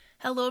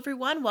Hello,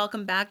 everyone.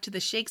 Welcome back to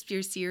the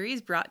Shakespeare series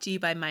brought to you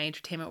by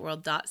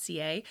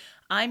MyEntertainmentWorld.ca.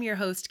 I'm your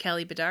host,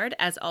 Kelly Bedard,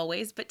 as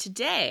always, but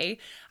today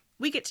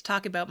we get to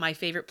talk about my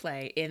favorite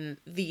play in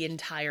the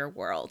entire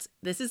world.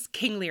 This is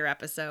King Lear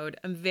episode.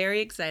 I'm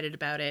very excited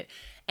about it.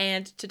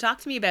 And to talk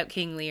to me about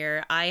King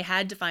Lear, I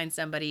had to find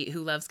somebody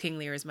who loves King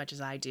Lear as much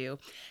as I do.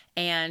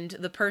 And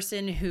the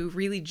person who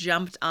really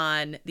jumped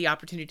on the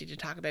opportunity to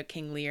talk about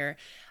King Lear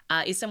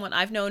is someone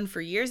I've known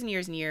for years and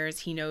years and years.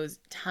 He knows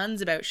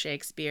tons about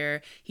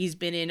Shakespeare. He's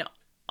been in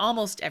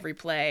almost every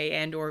play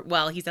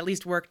he's at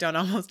least worked on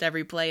almost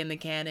every play in the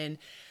canon.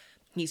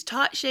 He's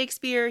taught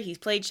Shakespeare, he's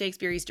played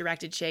Shakespeare, he's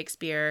directed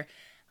Shakespeare.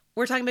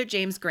 We're talking about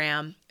James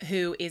Graham,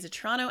 who is a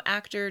Toronto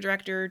actor,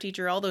 director,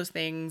 teacher, all those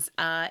things.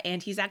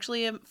 And he's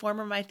actually a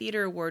former My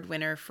Theatre Award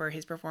winner for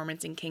his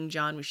performance in King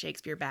John with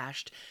Shakespeare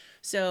Bashed.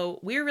 So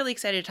we're really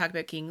excited to talk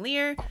about King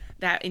Lear.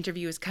 That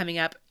interview is coming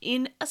up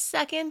in a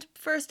second.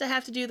 First, I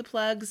have to do the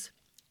plugs.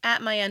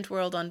 At My Ent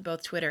World on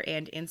both Twitter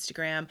and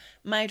Instagram,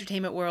 My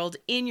Entertainment World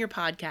in your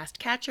podcast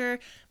catcher,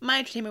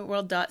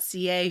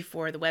 MyEntertainmentWorld.ca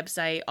for the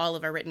website. All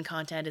of our written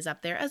content is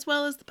up there, as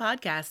well as the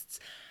podcasts.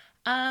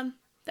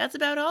 That's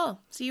about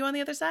all. See you on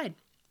the other side.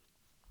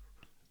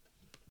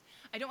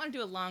 I don't want to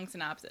do a long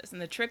synopsis.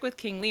 And the trick with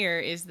King Lear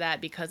is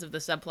that because of the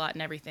subplot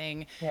and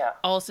everything,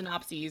 all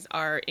synopses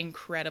are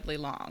incredibly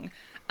long.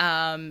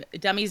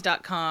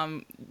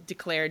 Dummies.com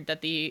declared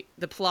that the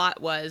plot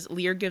was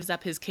Lear gives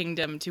up his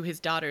kingdom to his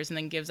daughters and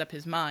then gives up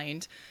his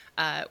mind,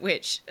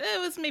 which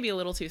was maybe a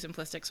little too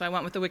simplistic. So I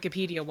went with the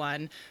Wikipedia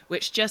one,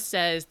 which just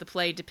says the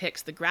play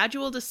depicts the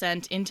gradual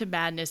descent into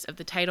madness of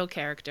the title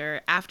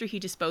character after he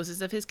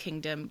disposes of his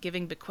kingdom,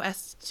 giving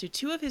bequests to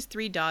two of his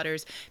three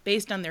daughters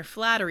based on their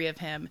flattery of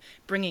him,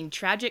 bringing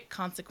tragic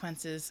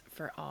consequences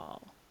for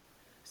all.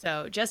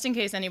 So just in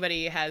case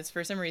anybody has,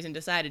 for some reason,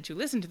 decided to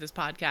listen to this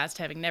podcast,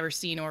 having never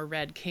seen or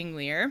read King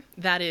Lear,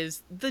 that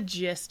is the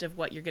gist of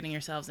what you're getting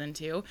yourselves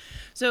into.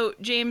 So,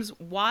 James,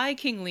 why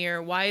King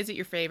Lear? Why is it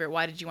your favorite?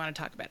 Why did you want to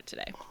talk about it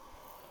today?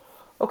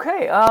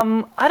 Okay,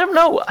 I don't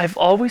know. I've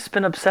always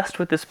been obsessed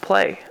with this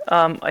play.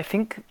 I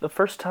think the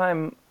first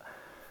time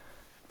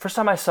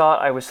I saw it,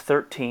 I was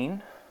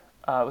 13.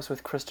 I was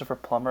with Christopher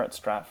Plummer at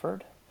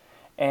Stratford.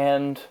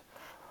 And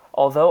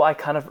although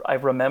I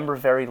remember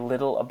very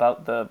little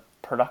about the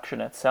production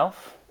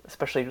itself,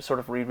 especially sort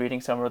of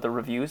rereading some of the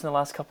reviews in the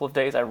last couple of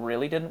days, I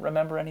really didn't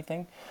remember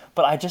anything.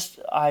 But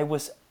I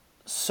was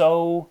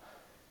so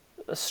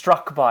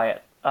struck by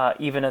it,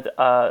 even at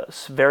a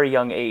very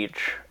young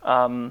age.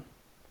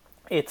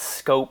 Its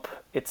scope,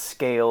 its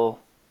scale,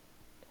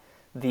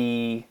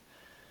 the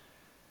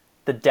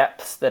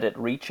depths that it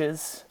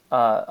reaches.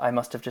 I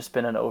must have just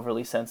been an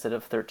overly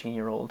sensitive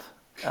 13-year-old.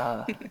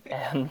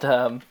 And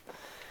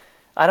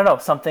I don't know,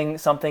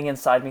 something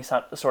inside me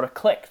sort of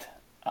clicked.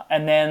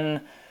 And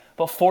then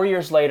about 4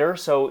 years later,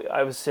 so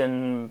I was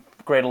in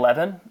grade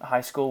 11,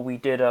 high school, we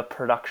did a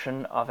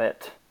production of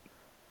it,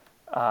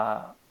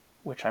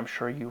 which I'm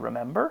sure you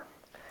remember.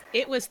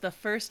 It was the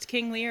first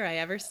King Lear I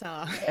ever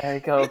saw. There you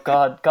go.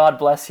 God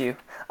bless you.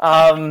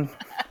 I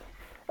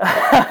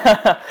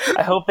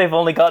hope they've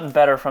only gotten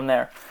better from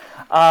there.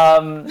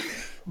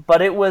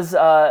 But it was...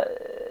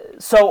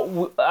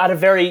 So at a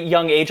very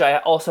young age, I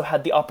also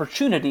had the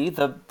opportunity,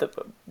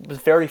 was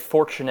very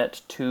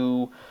fortunate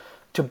to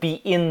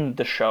be in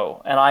the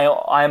show. And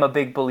I am a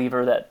big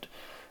believer that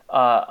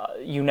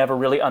you never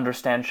really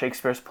understand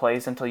Shakespeare's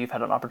plays until you've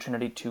had an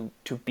opportunity to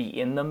be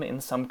in them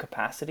in some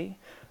capacity.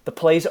 The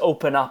plays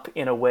open up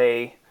in a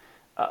way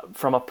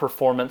from a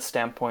performance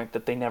standpoint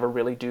that they never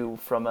really do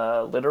from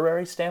a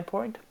literary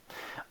standpoint.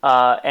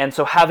 And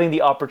so having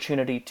the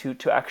opportunity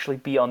to actually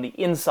be on the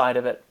inside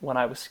of it when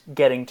I was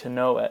getting to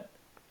know it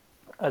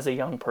as a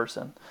young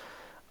person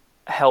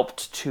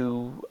helped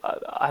to,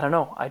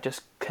 I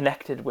just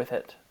connected with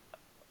it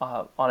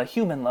on a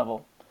human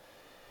level.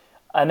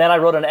 And then I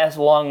wrote a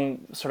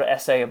long sort of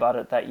essay about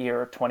it that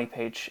year, a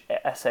 20-page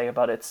essay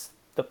about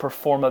the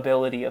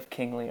performability of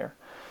King Lear.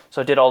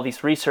 So I did all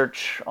these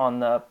research on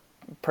the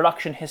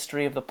production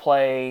history of the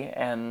play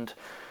and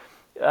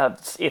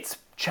its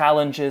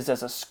challenges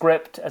as a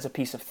script, as a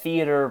piece of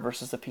theater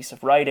versus a piece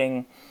of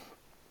writing.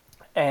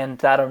 And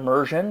that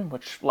immersion,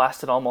 which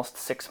lasted almost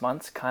 6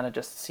 months, kind of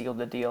just sealed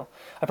the deal.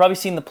 I've probably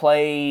seen the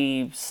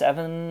play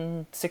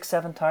 7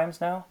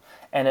 times now,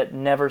 and it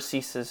never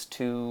ceases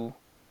to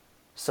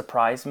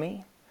surprise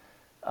me,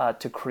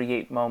 to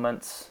create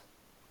moments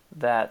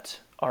that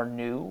are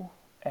new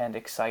and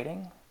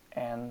exciting,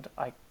 and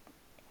I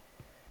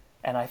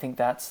think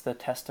that's the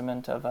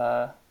testament of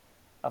a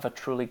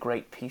truly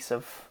great piece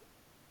of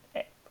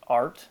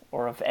art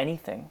or of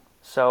anything.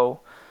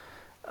 So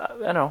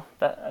I know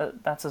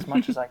that's as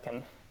much as I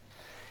can.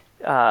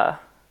 I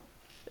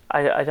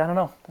don't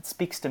know. That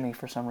speaks to me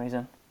for some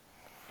reason.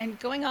 And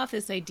going off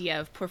this idea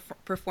of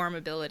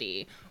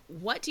performability,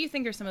 what do you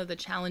think are some of the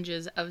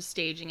challenges of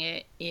staging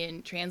it,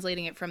 in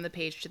translating it from the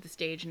page to the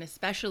stage, and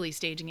especially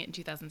staging it in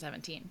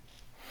 2017?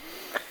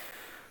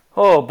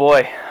 Oh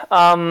boy.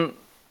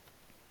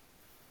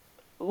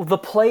 The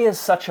play is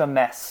such a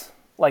mess.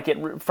 like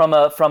it from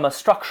a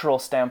structural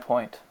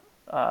standpoint.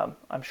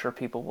 I'm sure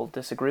people will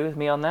disagree with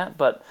me on that,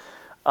 but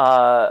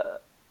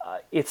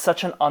it's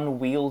such an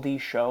unwieldy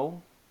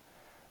show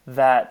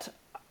that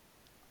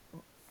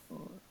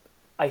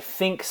I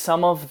think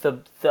some of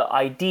the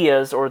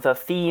ideas or the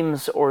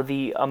themes or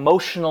the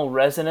emotional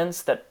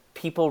resonance that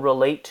people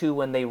relate to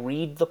when they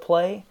read the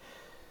play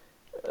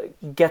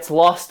gets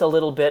lost a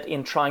little bit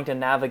in trying to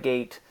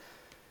navigate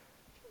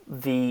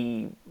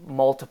the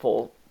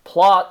multiple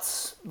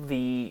plots,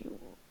 the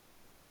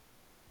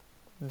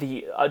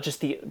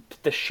just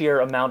the sheer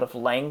amount of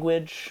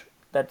language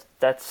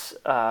that's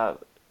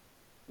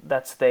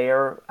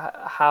there,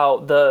 how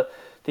the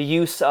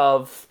use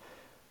of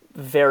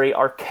very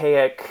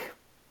archaic,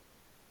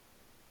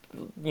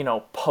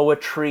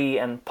 poetry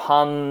and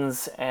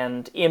puns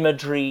and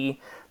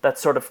imagery that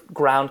sort of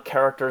ground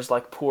characters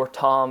like Poor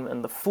Tom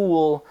and the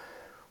Fool,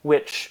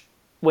 which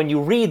when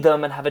you read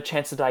them and have a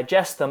chance to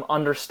digest them,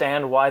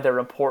 understand why they're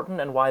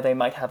important and why they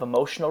might have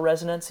emotional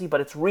resonancy,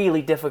 but it's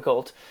really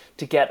difficult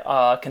to get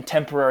a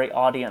contemporary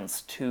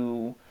audience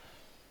to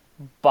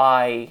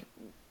buy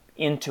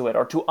into it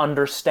or to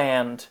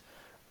understand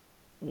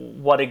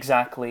what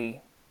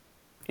exactly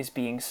is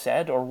being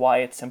said or why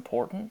it's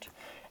important.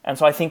 And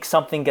so I think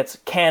something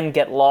can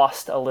get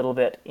lost a little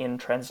bit in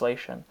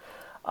translation.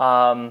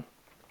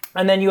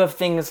 And then you have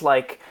things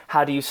like,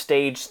 how do you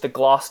stage the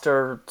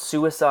Gloucester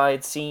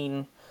suicide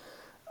scene?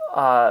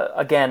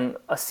 Again,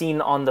 a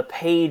scene on the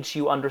page,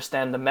 you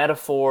understand the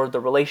metaphor, the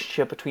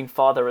relationship between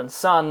father and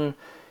son,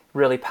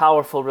 really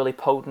powerful, really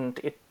potent.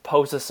 It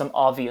poses some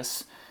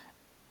obvious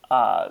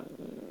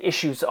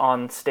issues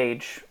on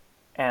stage,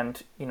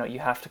 and you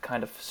have to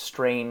kind of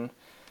strain.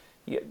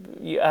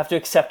 You have to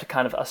accept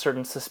a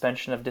certain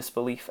suspension of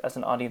disbelief as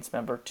an audience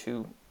member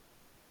to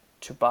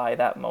buy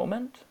that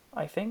moment,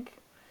 I think,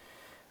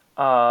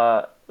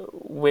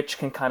 which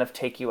can kind of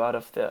take you out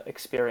of the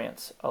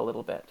experience a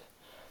little bit.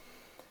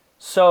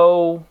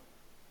 So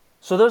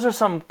those are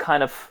some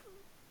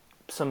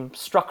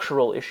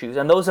structural issues,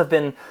 and those have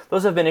been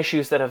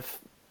issues that have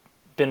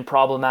been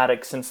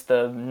problematic since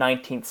the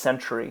 19th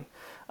century.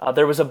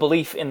 There was a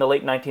belief in the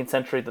late 19th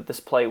century that this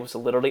play was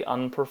literally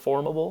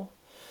unperformable.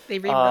 They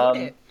rewrote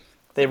it.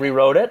 They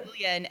rewrote it.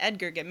 Julia and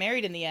Edgar get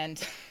married in the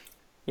end.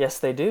 Yes,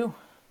 they do.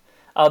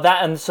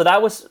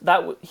 That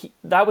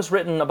was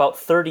written about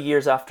 30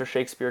 years after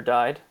Shakespeare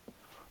died,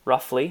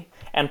 roughly,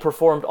 and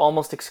performed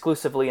almost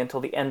exclusively until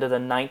the end of the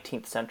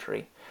 19th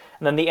century.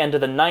 And then the end of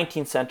the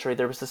 19th century,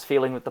 there was this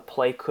feeling that the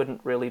play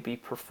couldn't really be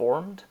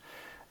performed.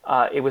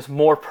 It was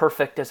more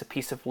perfect as a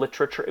piece of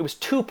literature. It was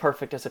too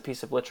perfect as a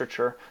piece of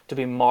literature to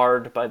be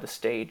marred by the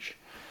stage.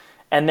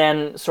 And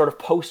then sort of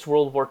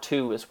post-World War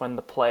II is when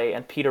the play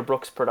and Peter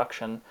Brook's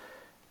production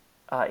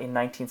in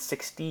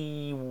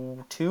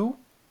 1962,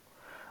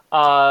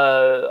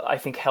 I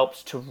think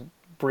helped to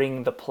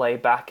bring the play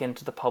back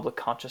into the public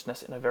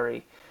consciousness in a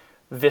very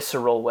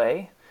visceral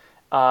way.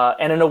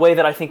 And in a way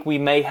that I think we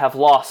may have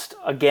lost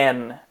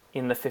again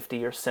in the 50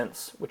 years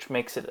since, which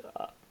makes it,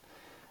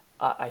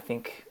 I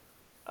think,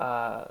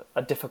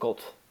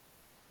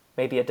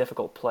 maybe a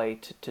difficult play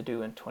to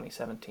do in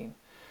 2017.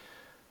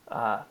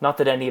 Not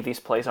that any of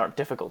these plays aren't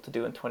difficult to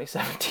do in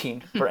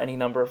 2017 for any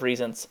number of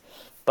reasons,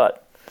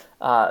 but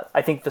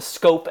I think the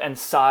scope and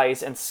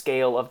size and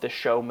scale of the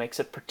show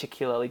makes it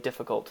particularly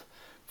difficult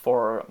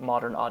for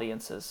modern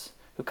audiences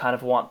who kind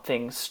of want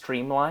things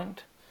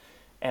streamlined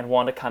and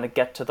want to kind of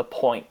get to the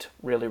point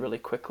really, really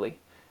quickly.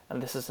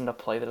 And this isn't a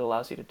play that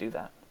allows you to do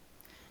that.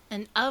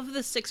 And of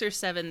the 6 or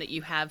 7 that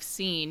you have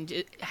seen,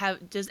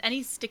 does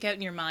any stick out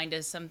in your mind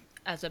as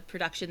a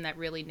production that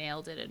really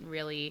nailed it and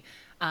really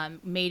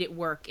made it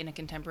work in a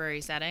contemporary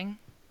setting?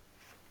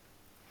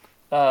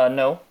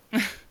 No.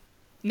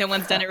 No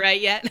one's done it right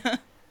yet?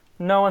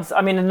 No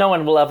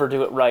one will ever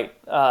do it right.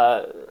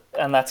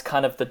 And that's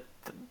kind of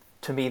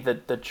to me,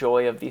 the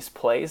joy of these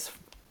plays,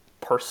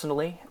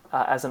 personally,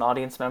 as an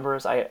audience member,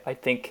 is I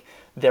think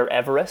they're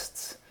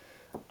Everests.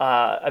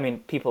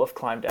 People have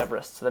climbed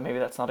Everest, so maybe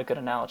that's not a good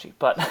analogy,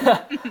 but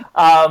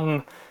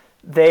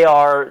they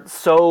are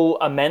so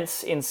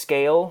immense in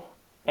scale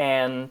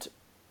and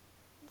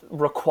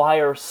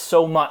require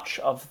so much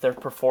of their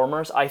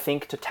performers, I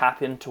think, to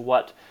tap into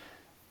what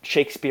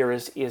Shakespeare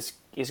is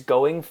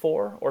going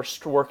for or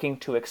working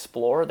to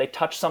explore. They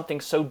touch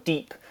something so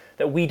deep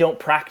that we don't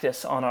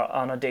practice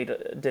on a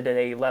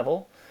day-to-day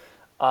level,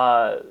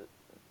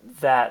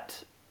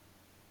 that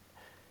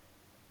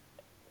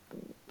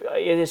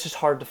it is just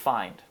hard to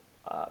find.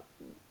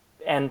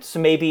 And so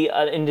maybe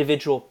an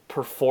individual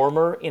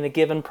performer in a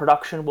given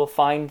production will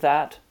find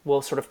that,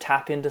 will sort of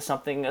tap into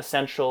something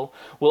essential,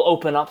 will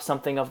open up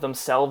something of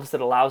themselves that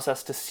allows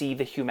us to see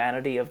the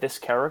humanity of this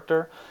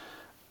character.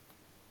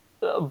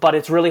 But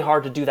it's really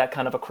hard to do that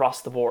kind of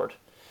across the board.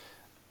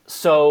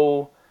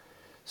 So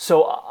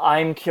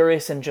I'm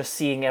curious in just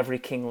seeing every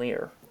King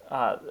Lear,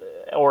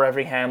 or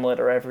every Hamlet,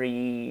 or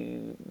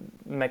every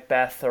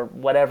Macbeth, or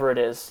whatever it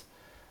is,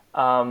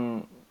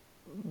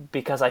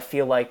 because I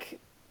feel like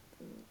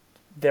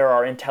there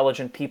are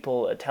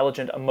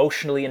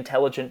emotionally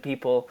intelligent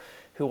people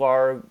who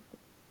are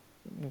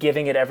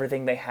giving it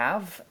everything they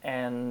have,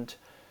 and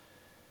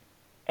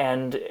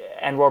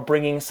we're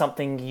bringing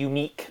something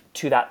unique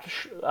to that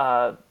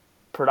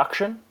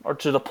production or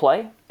to the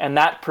play, and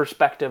that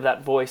perspective,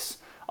 that voice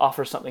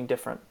offers something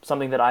different,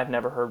 something that I've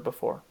never heard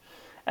before,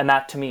 and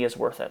that to me is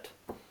worth it.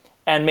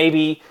 And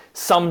maybe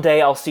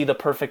someday I'll see the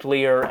perfect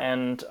Lear,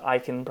 and I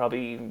can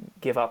probably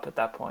give up at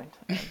that point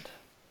and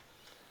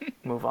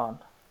move on.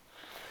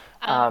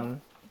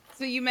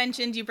 So you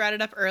mentioned, you brought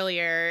it up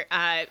earlier,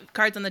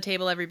 cards on the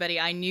table,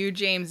 everybody. I knew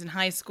James in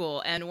high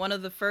school, and one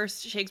of the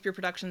first Shakespeare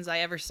productions I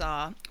ever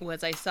saw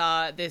was I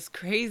saw this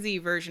crazy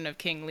version of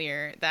King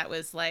Lear that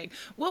was like,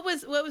 what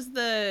was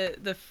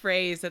the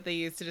phrase that they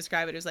used to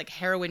describe it? It was like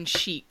heroin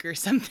chic or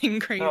something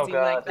crazy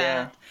like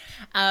that.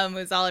 Yeah. It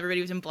was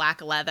everybody was in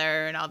black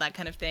leather and all that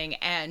kind of thing,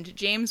 and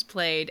James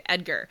played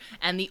Edgar.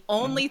 And the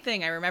only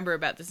thing I remember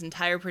about this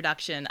entire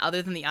production,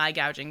 other than the eye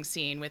gouging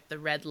scene with the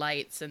red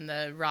lights and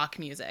the rock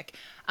music,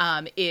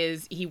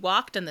 is he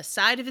walked on the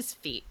side of his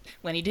feet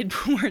when he did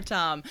Poor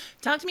Tom.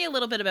 Talk to me a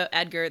little bit about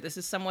Edgar. This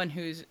is someone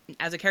who's,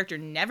 as a character,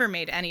 never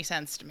made any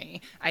sense to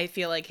me. I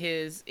feel like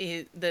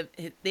the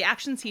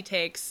actions he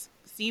takes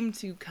seem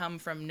to come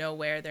from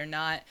nowhere. They're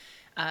not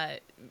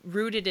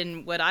rooted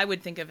in what I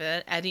would think of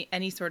it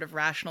any sort of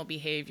rational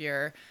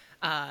behavior.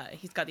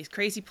 He's got these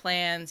crazy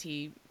plans.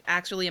 He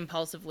acts really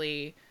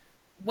impulsively.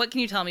 What can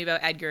you tell me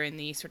about Edgar and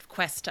the sort of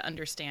quest to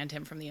understand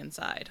him from the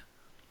inside?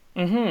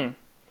 Mm-hmm.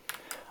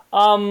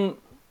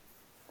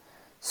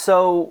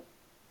 So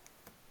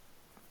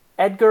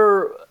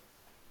Edgar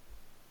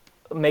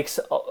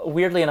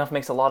weirdly enough,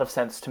 makes a lot of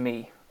sense to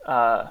me.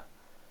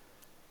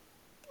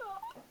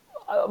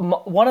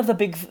 One of the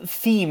big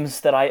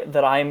themes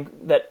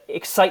that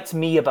excites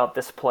me about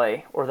this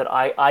play, or that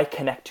I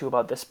connect to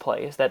about this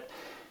play, is that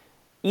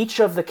each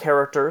of the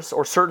characters,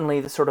 or certainly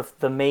the sort of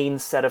the main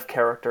set of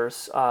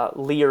characters,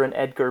 Lear and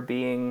Edgar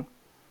being,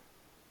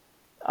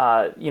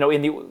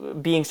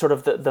 being sort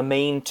of the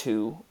main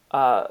two,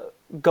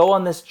 go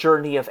on this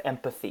journey of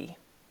empathy.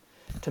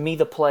 To me,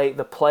 the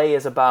play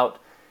is about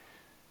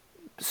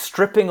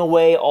stripping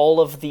away all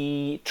of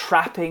the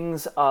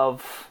trappings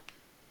of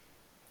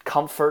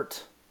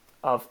comfort,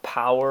 of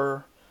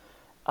power,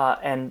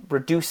 and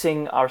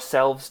reducing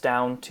ourselves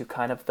down to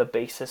kind of the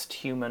basest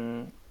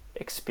human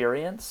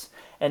experience.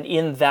 And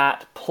in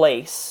that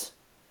place,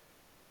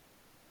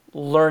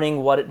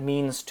 learning what it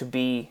means to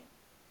be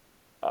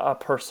a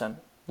person,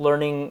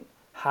 learning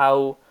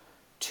how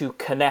to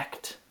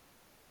connect,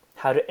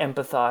 how to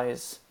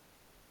empathize,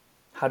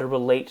 how to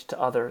relate to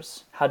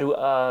others, how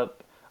to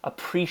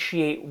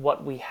appreciate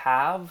what we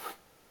have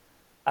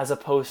as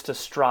opposed to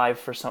strive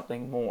for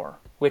something more,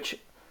 which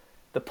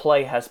the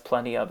play has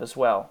plenty of as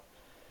well.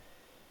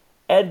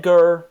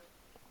 Edgar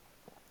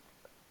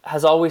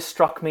has always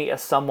struck me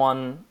as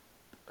someone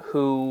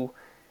who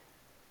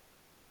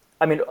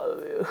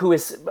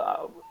is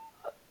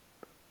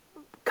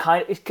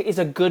is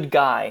a good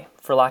guy,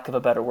 for lack of a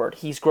better word.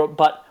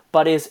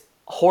 But is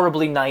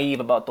horribly naive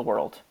about the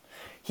world.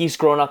 He's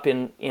grown up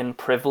in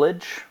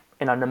privilege,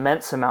 in an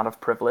immense amount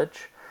of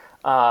privilege.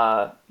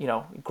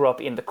 Grew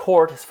up in the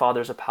court. His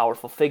father's a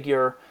powerful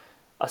figure,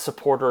 a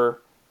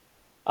supporter,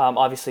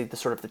 obviously the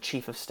sort of the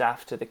chief of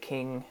staff to the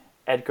king.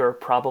 Edgar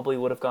probably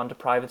would have gone to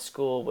private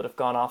school, would have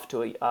gone off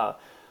to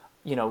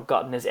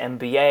gotten his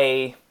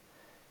MBA,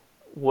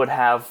 would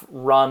have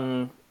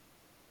run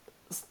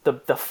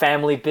the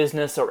family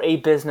business or a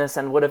business,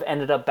 and would have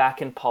ended up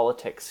back in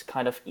politics,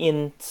 kind of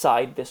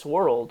inside this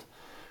world,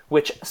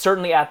 which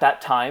certainly at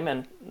that time,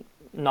 and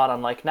not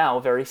unlike now,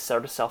 very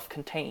sort of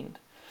self-contained.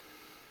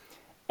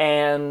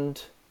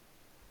 And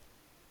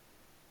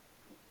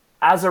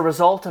as a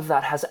result of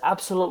that, has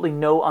absolutely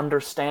no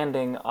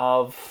understanding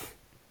of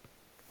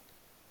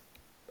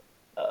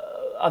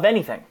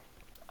anything,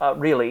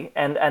 really.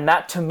 And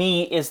that to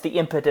me is the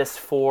impetus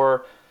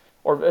for,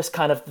 or is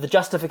kind of the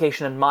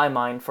justification in my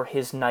mind for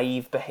his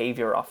naive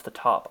behavior off the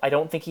top. I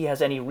don't think he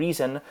has any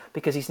reason,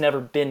 because he's never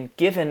been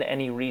given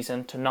any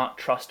reason to not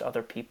trust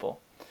other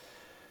people,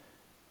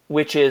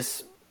 which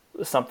is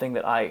something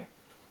that I,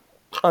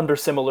 under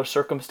similar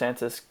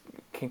circumstances,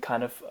 can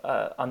kind of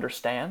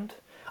understand.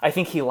 I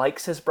think he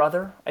likes his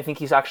brother. I think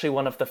he's actually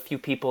one of the few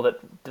people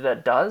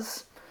that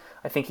does.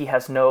 I think he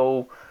has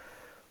no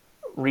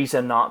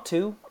reason not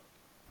to,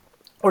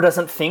 or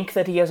doesn't think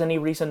that he has any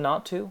reason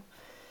not to.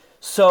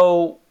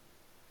 So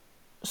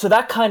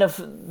that kind of,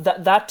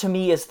 that to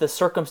me is the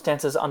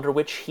circumstances under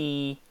which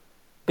he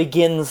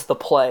begins the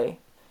play.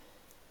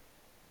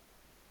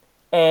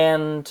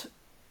 And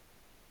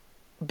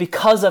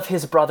because of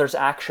his brother's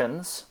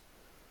actions,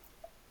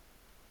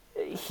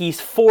 he's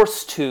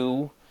forced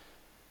to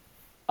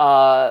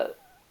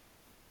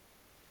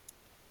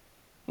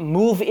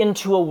move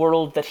into a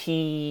world that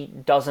he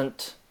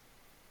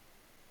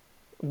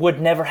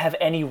would never have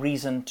any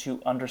reason to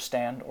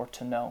understand or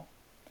to know.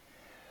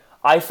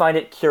 I find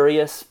it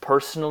curious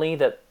personally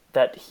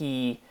that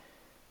he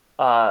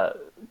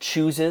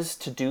chooses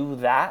to do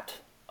that,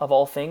 of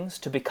all things,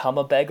 to become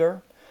a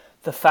beggar.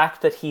 The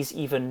fact that he's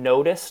even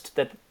noticed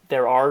that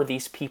there are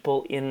these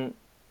people in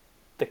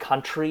the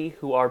country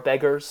who are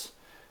beggars,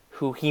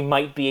 who he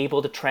might be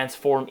able to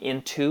transform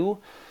into,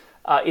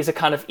 is a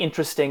kind of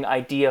interesting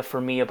idea for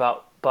me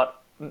about,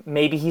 but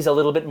maybe he's a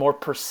little bit more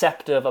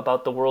perceptive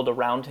about the world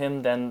around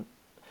him than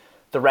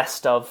the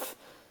rest of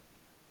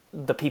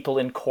the people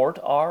in court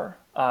are.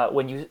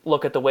 When you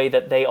look at the way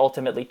that they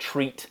ultimately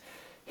treat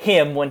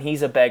him when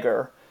he's a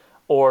beggar,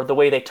 or the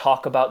way they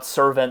talk about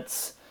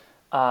servants,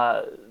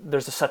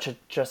 there's such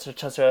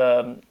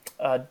a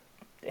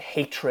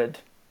hatred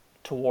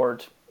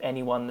toward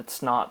anyone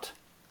that's not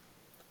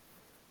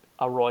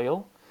a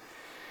royal.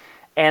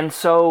 And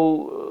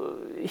so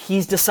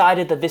he's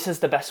decided that this is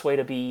the best way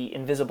to be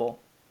invisible.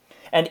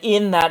 And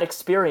in that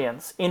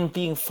experience, in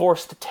being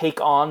forced to take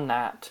on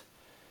that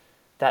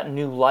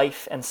new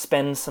life and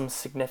spend some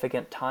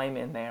significant time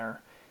in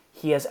there,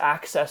 he has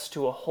access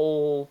to a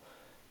whole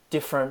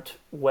different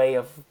way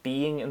of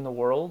being in the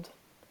world,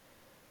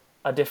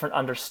 a different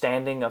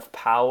understanding of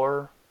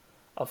power,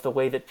 of the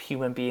way that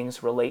human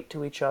beings relate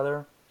to each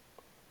other,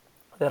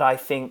 that I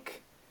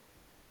think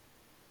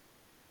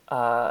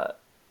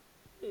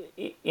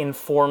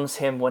informs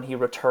him when he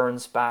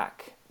returns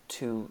back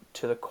to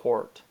the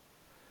court.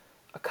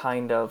 A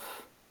kind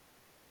of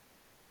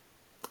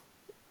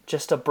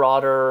just a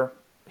broader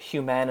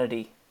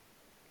humanity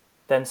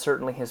than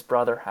certainly his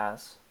brother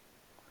has.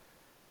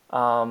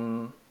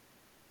 That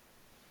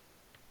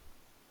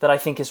I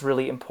think is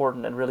really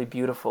important and really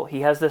beautiful.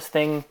 He has this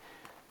thing,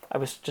 I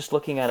was just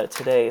looking at it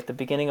today, at the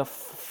beginning of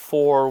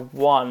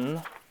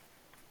 4:1,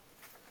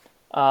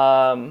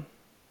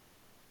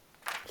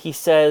 he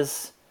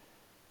says,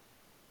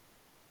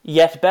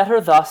 "Yet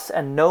better thus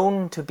and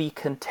known to be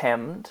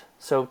contemned,"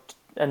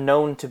 and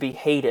known to be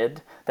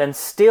hated, "than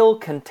still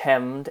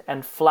contemned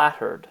and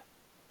flattered."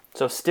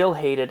 So still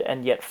hated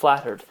and yet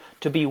flattered.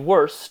 "To be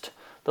worst,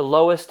 the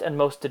lowest and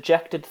most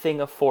dejected thing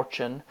of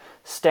fortune,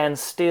 stands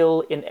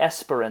still in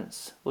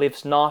esperance,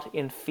 lives not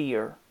in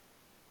fear.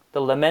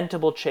 The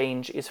lamentable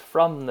change is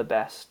from the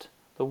best,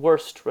 the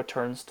worst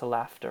returns to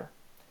laughter."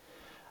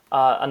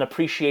 An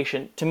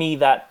appreciation, to me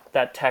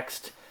that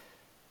text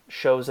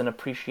shows an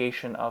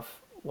appreciation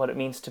of what it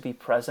means to be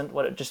present,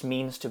 what it just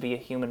means to be a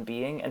human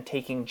being, and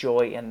taking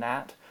joy in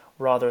that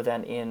rather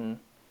than in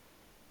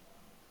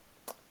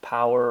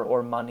power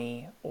or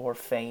money or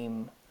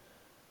fame.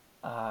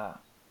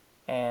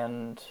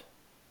 And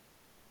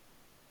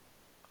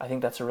I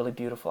think that's a really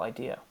beautiful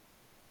idea.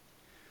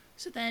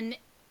 So then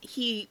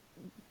he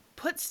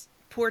puts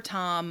poor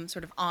Tom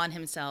sort of on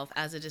himself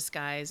as a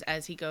disguise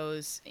as he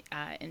goes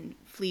and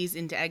flees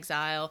into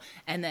exile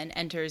and then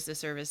enters the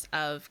service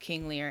of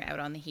King Lear out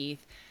on the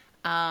heath.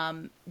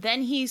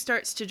 Then he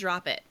starts to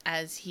drop it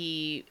as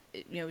he,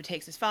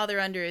 takes his father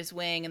under his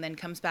wing and then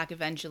comes back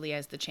eventually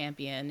as the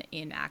champion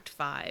in Act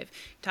 5.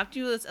 Talk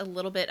to us a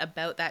little bit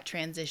about that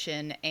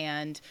transition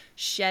and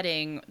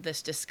shedding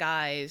this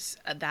disguise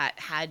that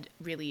had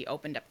really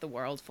opened up the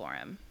world for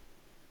him.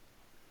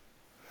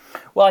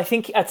 Well, I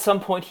think at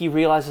some point he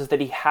realizes that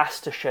he has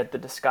to shed the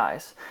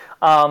disguise.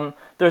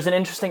 There's an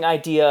interesting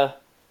idea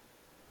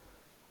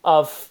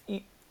of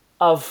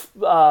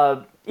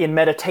in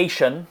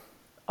meditation,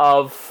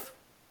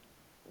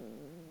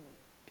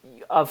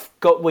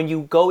 when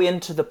you go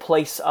into the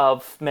place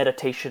of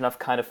meditation, of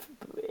kind of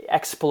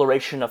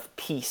exploration of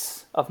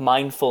peace, of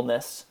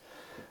mindfulness,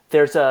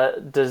 there's a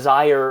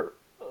desire,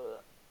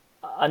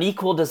 an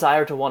equal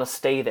desire to want to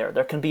stay there.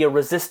 There can be a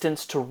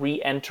resistance to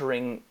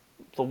re-entering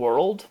the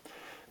world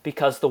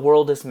because the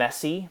world is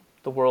messy,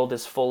 the world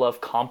is full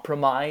of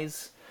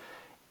compromise,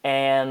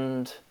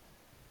 and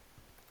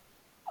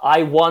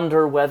I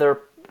wonder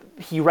whether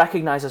he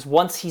recognizes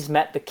once he's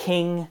met the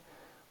king,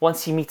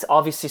 once he meets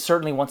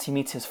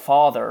his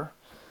father,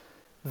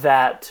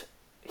 that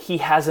he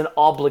has an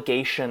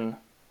obligation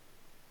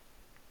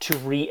to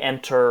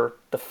re-enter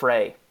the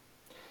fray.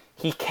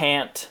 He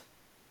can't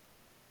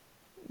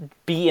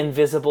be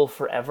invisible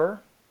forever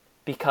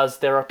because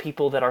there are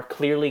people that are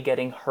clearly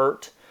getting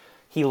hurt.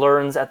 He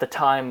learns at the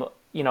time,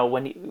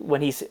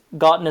 when he's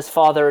gotten his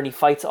father and he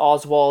fights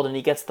Oswald and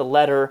he gets the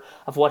letter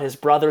of what his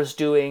brother's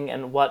doing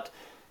and what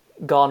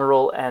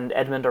Goneril and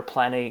Edmund are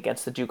planning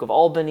against the Duke of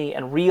Albany,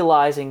 and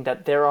realizing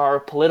that there are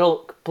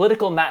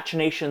political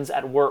machinations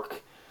at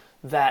work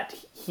that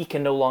he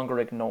can no longer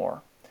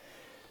ignore.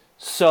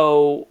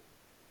 So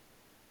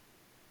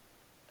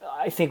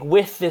I think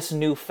with this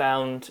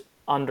newfound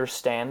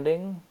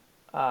understanding,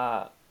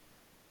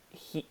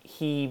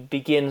 he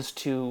begins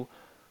to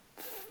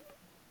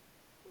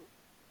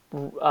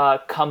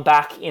come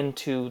back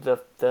into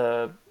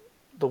the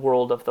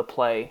world of the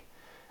play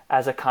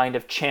as a kind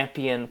of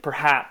champion,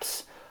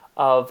 perhaps,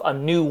 of a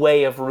new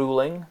way of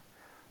ruling,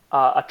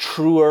 a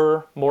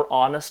truer, more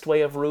honest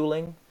way of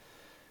ruling.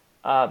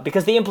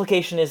 Because the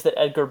implication is that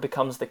Edgar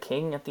becomes the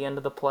king at the end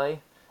of the play.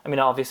 I mean,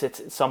 obviously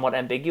it's somewhat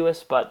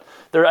ambiguous, but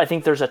I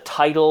think there's a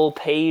title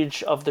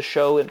page of the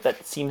show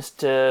that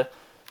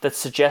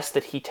suggests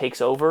that he takes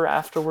over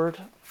afterward.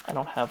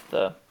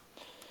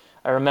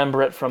 I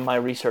remember it from my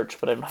research,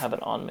 but I don't have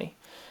it on me.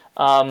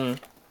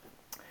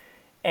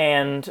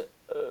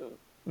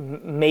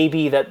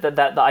 maybe that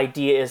the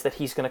idea is that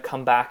he's going to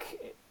come back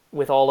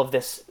with all of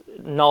this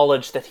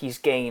knowledge that he's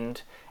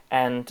gained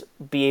and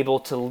be able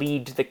to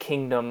lead the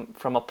kingdom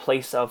from a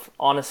place of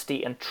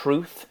honesty and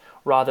truth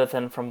rather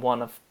than from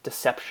one of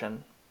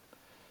deception.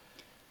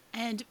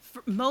 And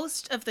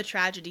most of the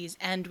tragedies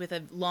end with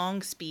a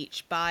long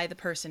speech by the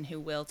person who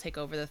will take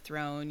over the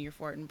throne, your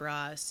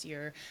Fortinbras,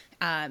 your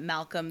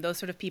Malcolm, those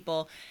sort of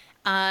people.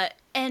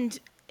 And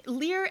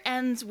Lear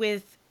ends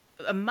with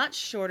a much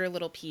shorter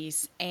little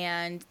piece,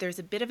 and there's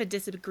a bit of a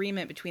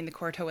disagreement between the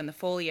quarto and the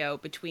folio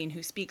between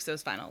who speaks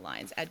those final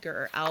lines, Edgar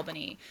or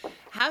Albany.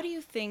 How do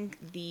you think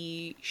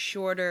the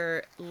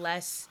shorter,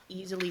 less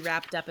easily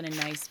wrapped up in a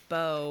nice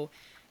bow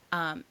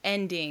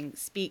ending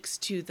speaks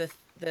to the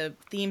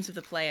themes of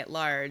the play at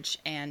large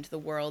and the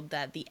world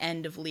that the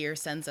end of Lear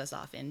sends us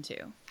off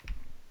into?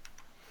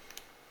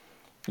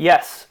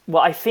 Yes.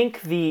 Well, I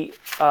think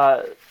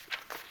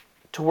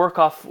to work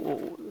off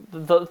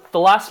the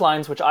last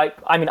lines, which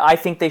I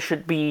think they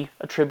should be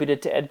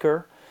attributed to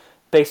Edgar,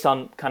 based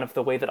on kind of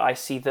the way that I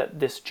see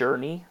this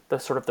journey, the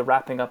sort of the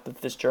wrapping up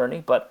of this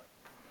journey. But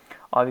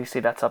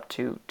obviously, that's up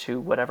to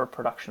whatever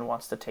production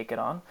wants to take it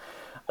on.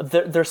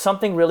 There's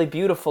something really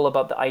beautiful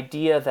about the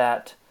idea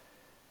that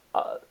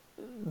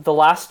the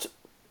last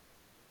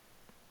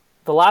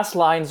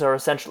lines are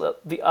essentially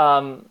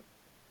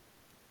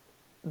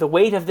the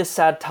weight of this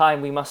sad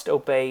time we must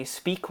obey,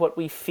 speak what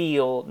we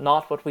feel,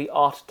 not what we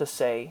ought to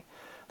say.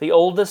 The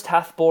oldest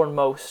hath borne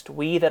most,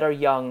 we that are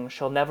young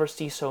shall never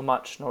see so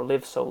much nor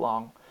live so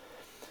long.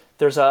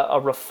 There's a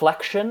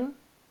reflection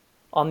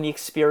on the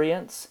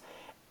experience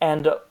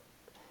and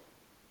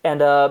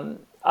a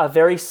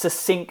very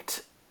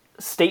succinct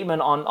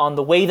statement on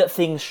the way that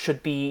things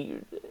should be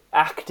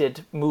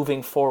acted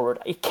moving forward.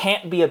 It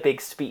can't be a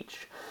big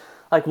speech.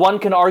 Like, one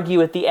can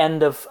argue at the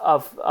end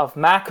of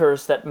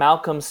Macker's that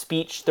Malcolm's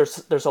speech,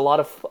 there's a lot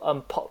of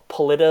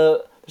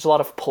there's a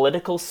lot of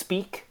political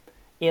speak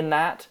in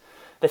that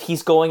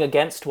he's going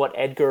against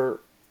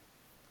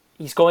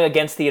he's going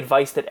against the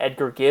advice that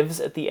Edgar gives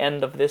at the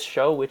end of this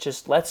show, which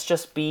is, let's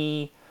just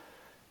be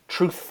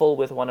truthful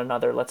with one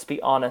another, let's be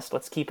honest,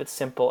 let's keep it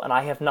simple, and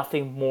I have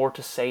nothing more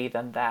to say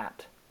than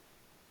that.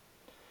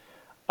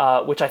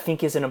 Which I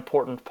think is an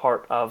important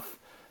part of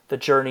the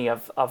journey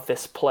of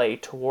this play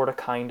toward a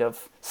kind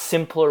of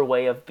simpler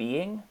way of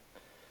being,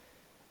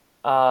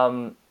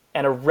 and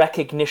a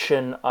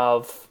recognition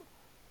of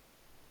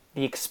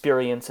the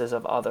experiences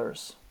of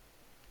others.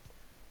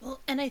 Well,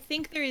 and I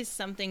think there is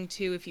something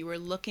too, if you were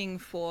looking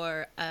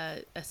for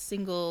a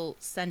single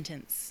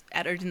sentence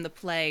uttered in the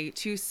play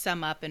to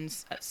sum up and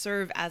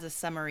serve as a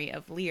summary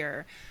of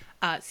Lear,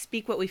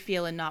 speak what we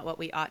feel and not what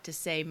we ought to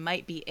say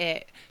might be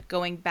it.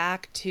 Going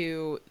back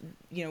to,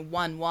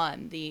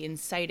 1-1, the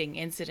inciting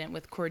incident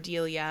with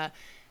Cordelia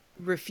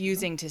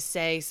refusing to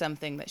say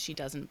something that she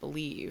doesn't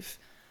believe.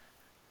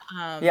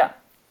 Yeah.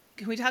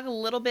 Can we talk a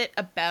little bit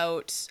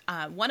about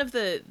one of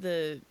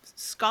the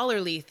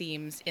scholarly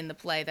themes in the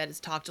play that is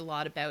talked a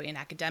lot about in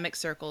academic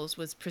circles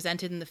was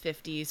presented in the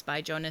 50s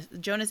by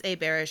Jonas A.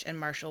 Barish and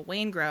Marshall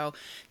Waingro,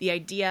 the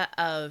idea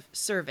of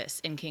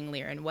service in King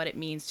Lear and what it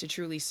means to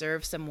truly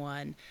serve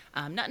someone,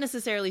 not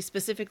necessarily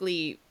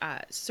specifically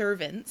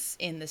servants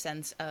in the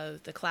sense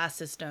of the class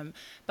system,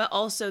 but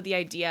also the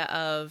idea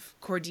of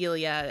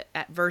Cordelia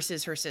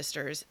versus her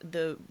sisters,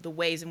 the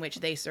ways in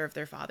which they serve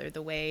their father,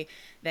 the way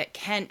that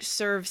Kent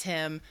serves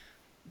him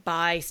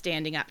by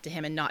standing up to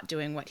him and not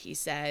doing what he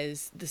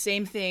says. The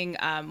same thing,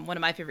 one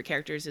of my favorite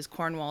characters is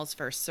Cornwall's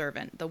first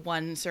servant, the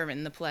one servant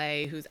in the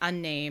play who's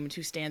unnamed,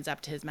 who stands up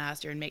to his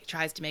master and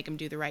tries to make him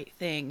do the right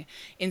thing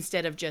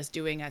instead of just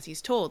doing as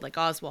he's told, like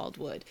Oswald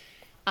would.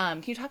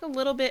 Can you talk a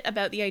little bit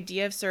about the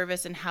idea of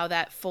service and how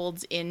that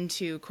folds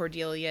into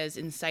Cordelia's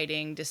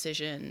inciting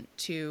decision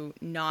to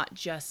not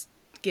just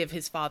give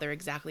his father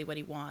exactly what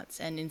he wants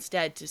and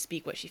instead to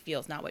speak what she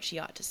feels, not what she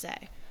ought to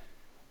say?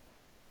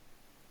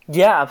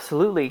 Yeah,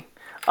 absolutely.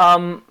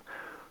 Well,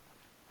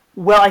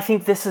 I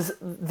think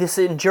this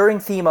enduring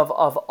theme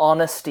of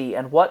honesty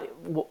and what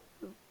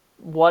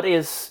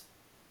is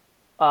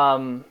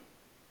the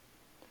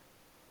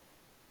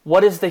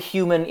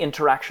human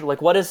interaction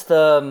like? What is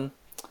the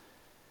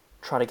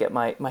trying to get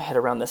my head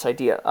around this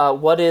idea?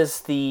 What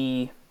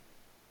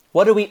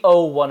do we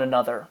owe one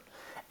another?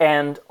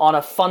 And on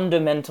a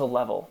fundamental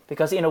level,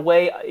 because in a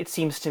way, it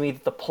seems to me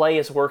that the play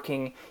is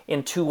working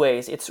in two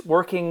ways. It's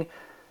working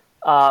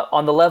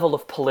on the level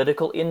of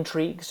political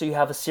intrigue, so you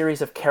have a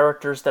series of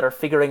characters that are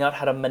figuring out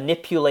how to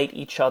manipulate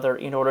each other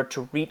in order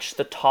to reach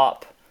the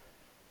top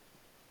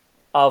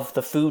of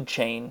the food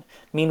chain.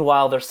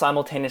 Meanwhile, they're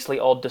simultaneously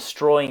all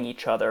destroying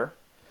each other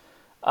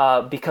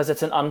because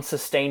it's an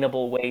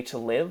unsustainable way to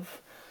live,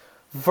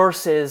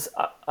 versus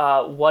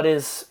what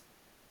does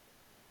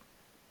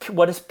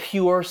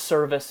pure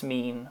service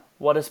mean?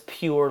 What does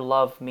pure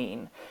love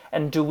mean?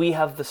 And do we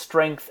have the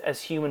strength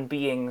as human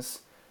beings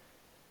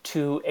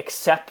to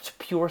accept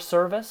pure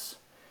service,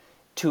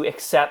 to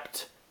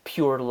accept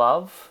pure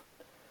love?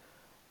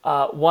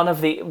 One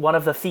of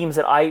the themes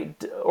that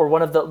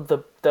one of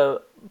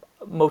the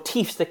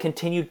motifs that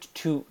continued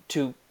to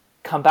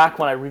come back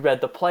when I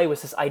reread the play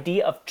was this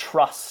idea of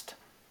trust.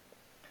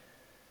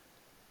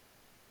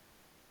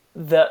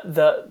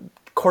 The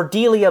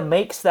Cordelia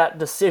makes that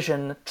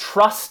decision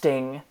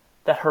trusting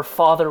that her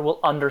father will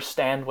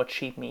understand what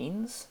she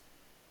means,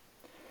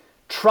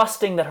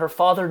 trusting that her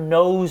father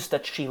knows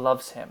that she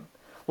loves him.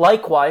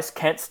 Likewise,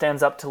 Kent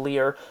stands up to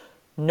Lear,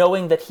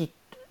 knowing that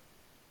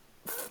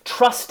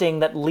trusting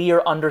that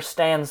Lear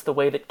understands the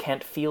way that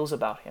Kent feels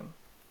about him,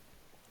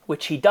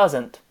 which he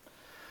doesn't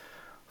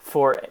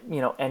for,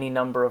 any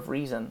number of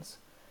reasons.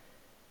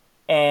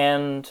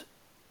 And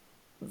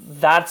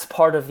that's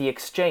part of the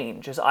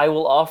exchange, is I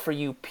will offer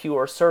you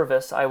pure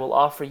service, I will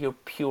offer you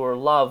pure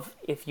love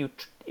if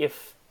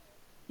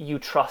you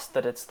trust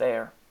that it's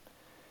there.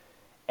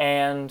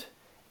 And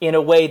in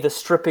a way, the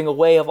stripping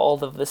away of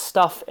all of this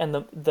stuff and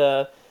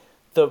the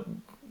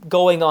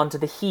going onto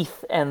the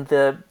heath and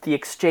the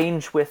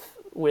exchange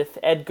with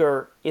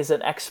Edgar is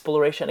an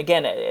exploration.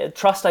 Again,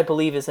 trust, I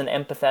believe, is an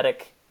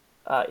empathetic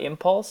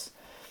impulse,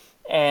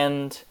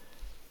 and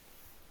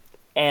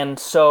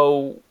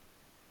so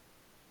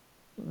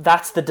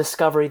that's the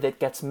discovery that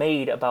gets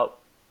made about,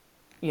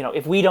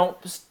 if we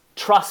don't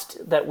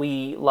trust that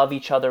we love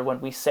each other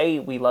when we say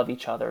we love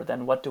each other,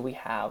 then what do we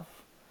have?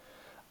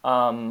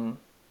 And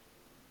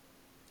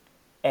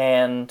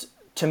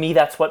to me,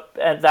 that's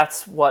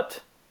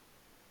what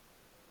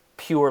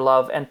pure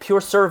love and pure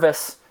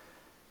service,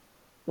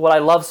 what I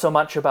love so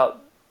much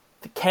about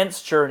the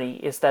Kent's journey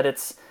is that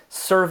it's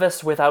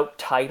service without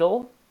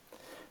title,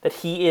 that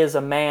he is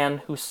a man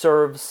who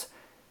serves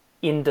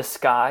in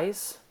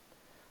disguise.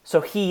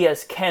 So he,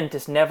 as Kent,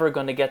 is never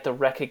going to get the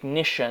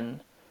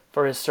recognition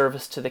for his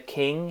service to the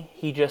king.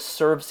 He just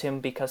serves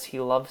him because he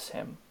loves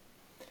him.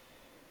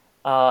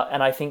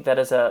 And I think that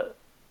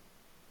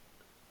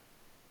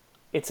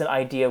it's an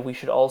idea we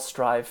should all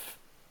strive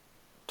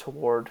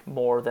toward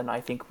more than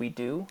I think we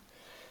do.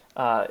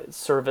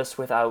 Service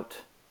without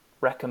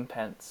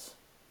recompense.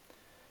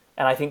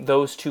 And I think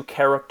those two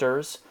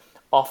characters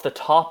off the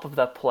top of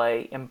the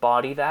play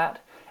embody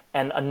that,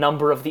 and a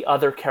number of the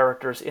other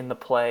characters in the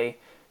play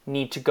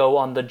need to go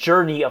on the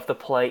journey of the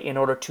play in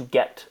order to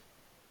get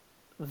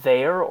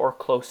there or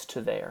close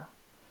to there.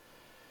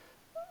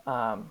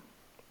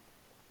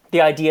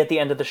 The idea at the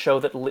end of the show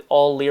that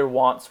all Lear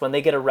wants, when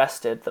they get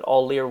arrested, that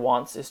all Lear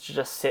wants is to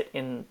just sit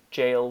in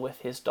jail with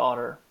his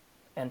daughter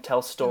and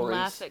tell stories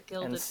and laugh at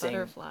gilded and sing.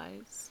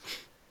 butterflies.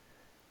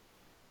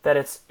 That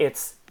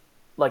it's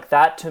like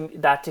that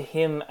to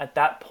him at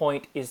that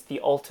point is the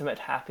ultimate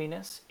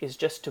happiness, is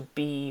just to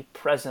be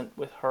present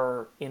with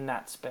her in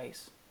that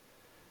space.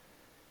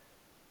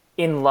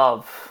 In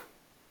love.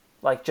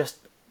 Like just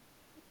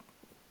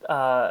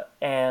but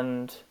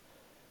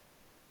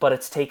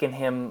it's taken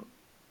him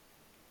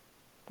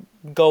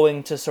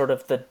going to sort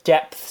of the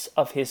depths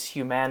of his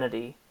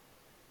humanity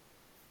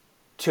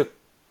to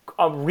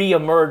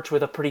re-emerge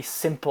with a pretty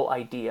simple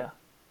idea.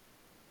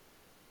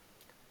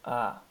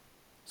 So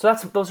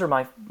those are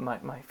my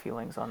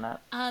feelings on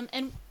that.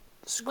 And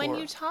score. When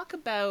you talk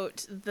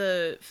about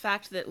the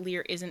fact that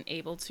Lear isn't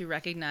able to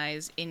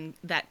recognize in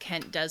that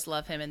Kent does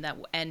love him,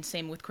 and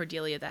same with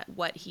Cordelia, that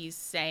what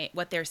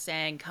they're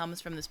saying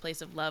comes from this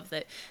place of love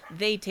that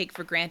they take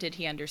for granted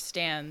he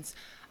understands.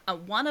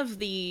 One of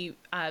the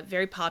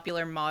very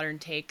popular modern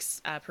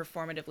takes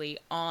performatively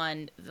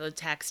on the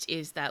text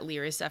is that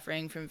Lear is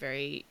suffering from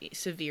very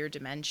severe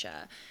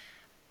dementia.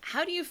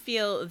 How do you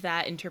feel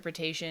that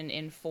interpretation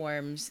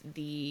informs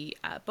the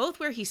both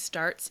where he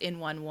starts in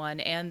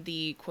 1-1 and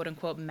the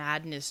quote-unquote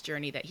madness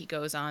journey that he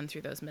goes on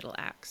through those middle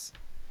acts?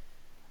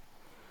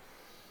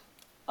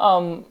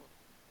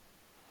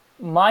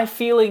 My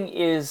feeling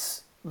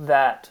is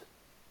that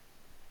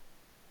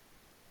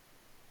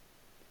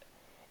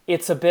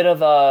it's a bit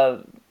of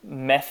a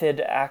method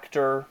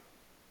actor.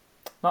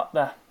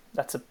 That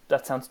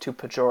sounds too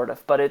pejorative,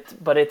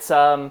 but it's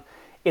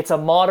a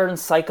modern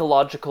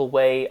psychological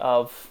way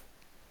of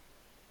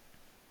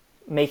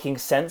making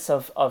sense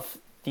of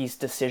these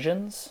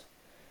decisions,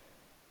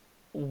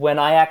 when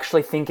I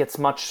actually think it's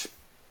much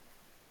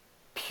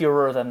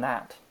purer than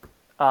that.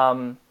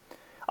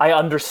 I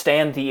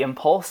understand the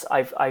impulse.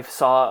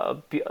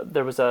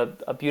 There was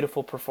a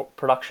beautiful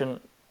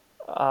production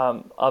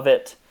of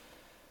it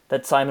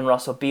that Simon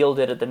Russell Beale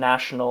did at the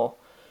National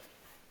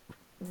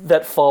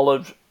that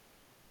followed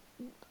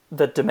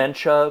the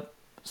dementia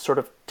sort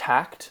of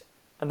tact,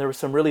 and there was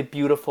some really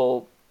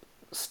beautiful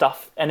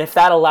stuff. And if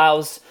that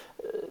allows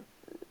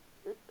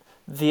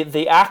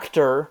the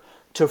actor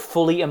to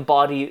fully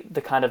embody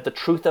the kind of the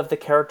truth of the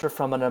character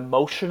from an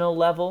emotional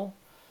level,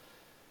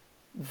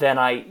 then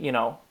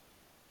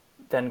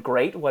then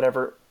great,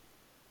 whatever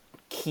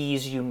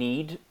keys you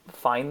need,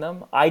 find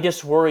them. I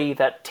just worry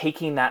that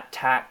taking that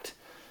tact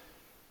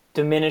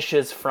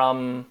diminishes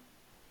from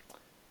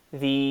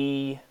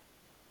the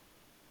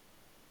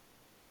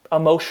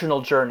emotional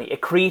journey. It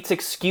creates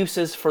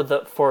excuses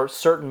for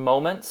certain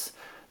moments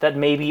that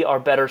maybe are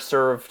better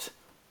served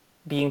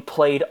being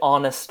played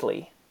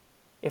honestly,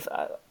 if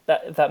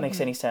that makes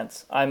any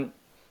sense.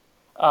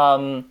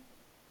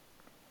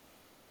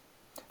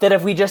 that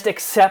if we just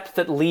accept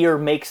that Lear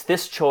makes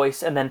this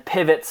choice and then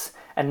pivots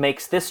and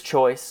makes this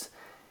choice,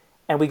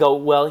 and we go,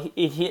 well,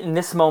 in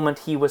this moment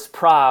he was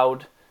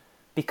proud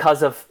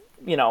because of,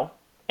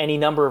 any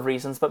number of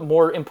reasons, but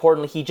more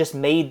importantly, he just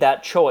made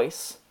that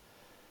choice,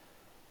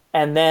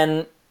 and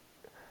then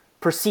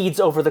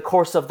proceeds over the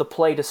course of the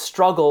play to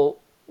struggle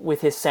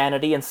with his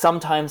sanity, and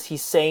sometimes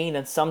he's sane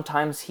and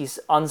sometimes he's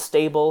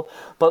unstable,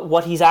 but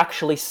what he's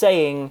actually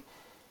saying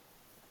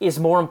is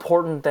more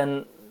important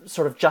than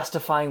sort of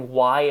justifying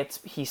why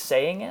he's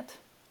saying it.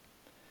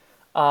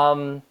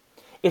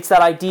 It's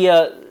that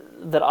idea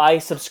that I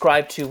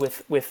subscribe to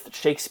with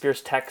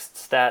Shakespeare's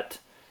texts, that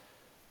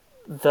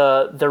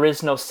there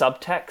is no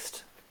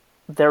subtext.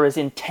 There is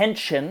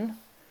intention.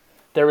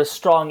 There is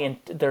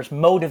there's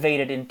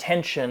motivated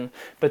intention,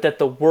 but that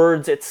the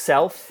words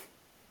itself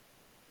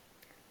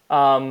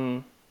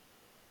are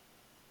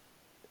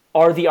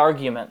the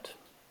argument,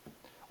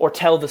 or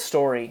tell the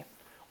story,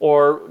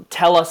 or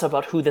tell us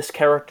about who this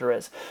character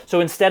is.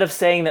 So instead of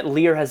saying that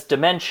Lear has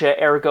dementia,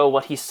 ergo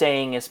what he's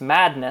saying is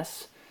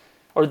madness,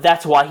 or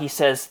that's why he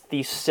says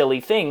these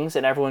silly things,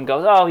 and everyone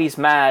goes, oh, he's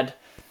mad.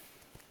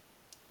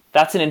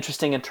 That's an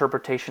interesting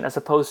interpretation, as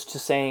opposed to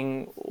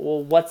saying,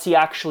 well, what's he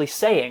actually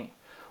saying?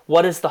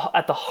 What is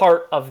at the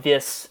heart of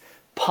this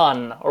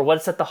pun, or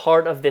what's at the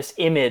heart of this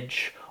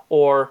image?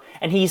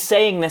 And he's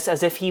saying this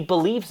as if he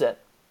believes it,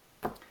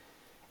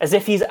 as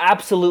if he's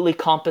absolutely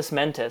compos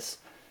mentis,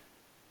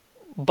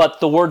 but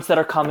the words that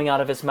are coming out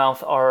of his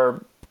mouth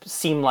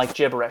seem like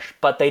gibberish,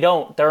 but they're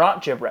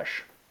not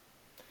gibberish.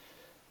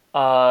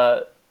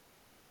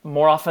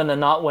 More often than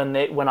not,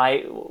 when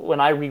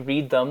I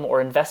reread them or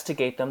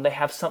investigate them, they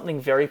have something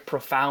very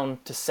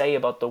profound to say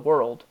about the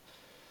world.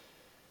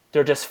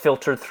 They're just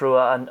filtered through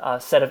a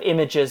set of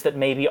images that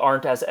maybe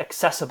aren't as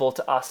accessible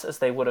to us as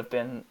they would have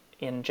been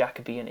in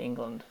Jacobean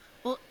England.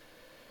 Well,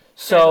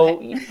 so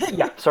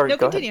yeah, sorry. No,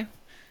 go continue.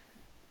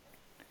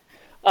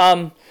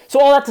 Ahead. So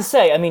all that to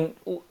say, I mean,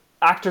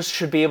 actors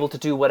should be able to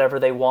do whatever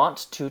they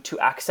want to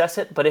access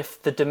it, but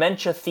if the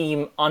dementia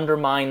theme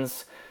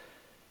undermines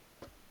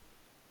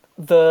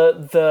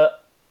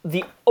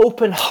the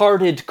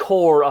open-hearted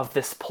core of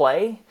this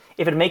play,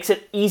 if it makes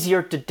it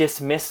easier to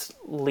dismiss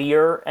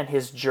Lear and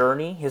his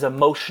journey, his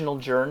emotional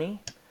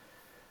journey,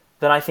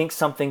 then I think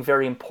something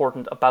very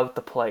important about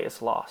the play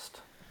is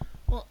lost.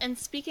 Well, and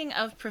speaking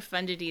of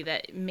profundity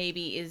that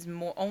maybe is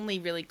only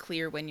really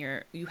clear when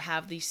you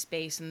have the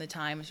space and the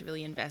time to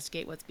really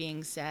investigate what's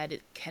being said,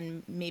 it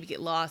can maybe get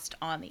lost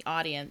on the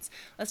audience.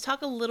 Let's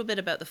talk a little bit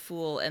about the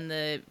Fool and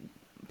the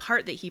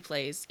part that he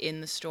plays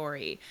in the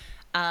story.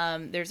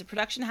 There's a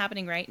production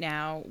happening right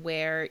now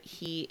where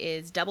he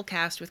is double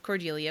cast with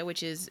Cordelia,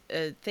 which is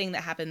a thing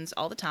that happens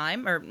all the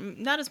time, or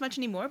not as much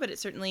anymore, but it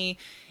certainly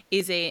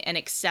is an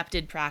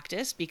accepted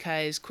practice,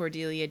 because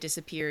Cordelia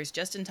disappears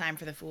just in time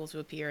for the Fool to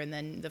appear, and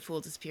then the Fool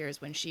disappears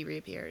when she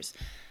reappears.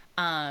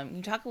 Can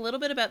you talk a little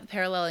bit about the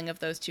paralleling of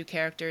those two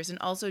characters, and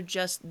also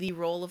just the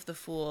role of the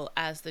Fool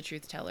as the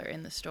truth teller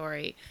in the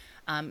story,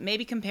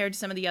 maybe compared to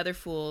some of the other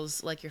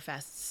Fools like your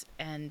Fests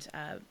and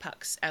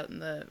Pucks out in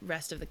the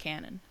rest of the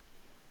canon?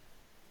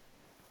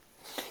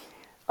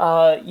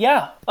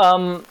 Yeah.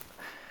 I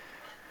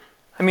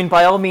mean,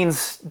 by all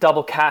means,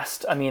 double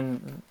cast. I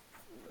mean,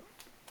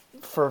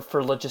 for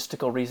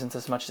logistical reasons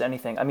as much as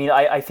anything. I mean,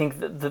 I think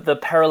the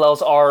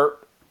parallels are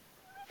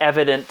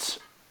evident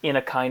in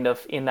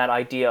that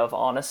idea of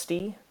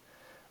honesty.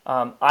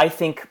 I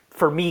think,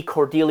 for me,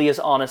 Cordelia's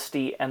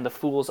honesty and the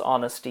Fool's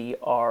honesty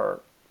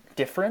are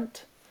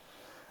different,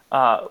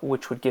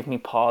 which would give me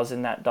pause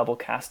in that double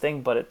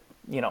casting, but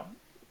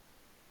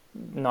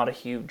not a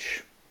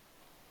huge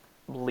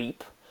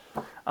leap.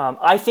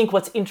 I think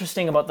what's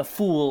interesting about the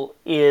Fool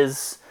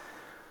is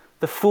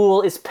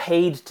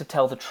paid to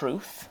tell the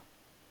truth,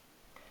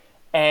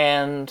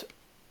 and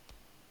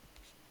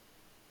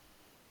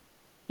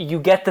you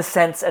get the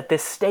sense at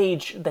this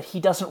stage that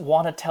he doesn't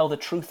want to tell the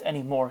truth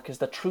anymore, because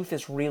the truth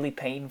is really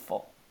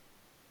painful.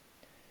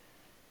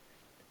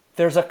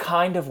 There's a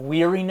kind of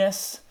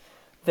weariness.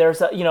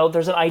 There's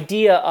an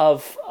idea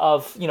of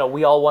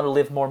we all want to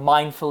live more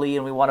mindfully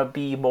and we want to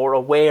be more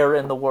aware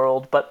in the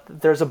world, but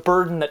there's a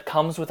burden that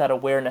comes with that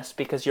awareness,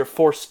 because you're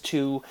forced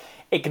to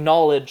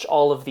acknowledge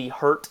all of the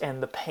hurt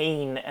and the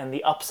pain and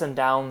the ups and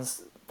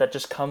downs that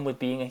just come with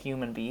being a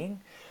human being.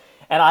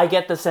 And I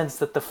get the sense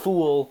that the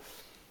Fool,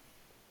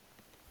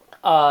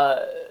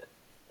 that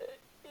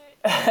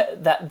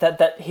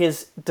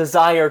his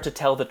desire to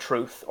tell the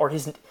truth, or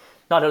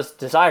not his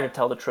desire to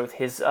tell the truth,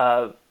 his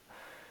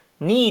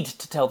need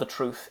to tell the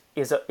truth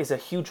is a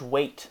huge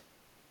weight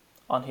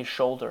on his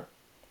shoulder.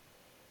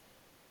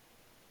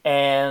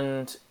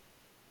 And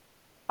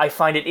I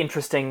find it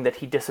interesting that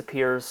he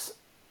disappears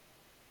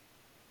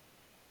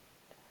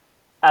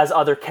as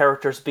other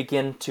characters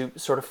begin to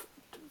sort of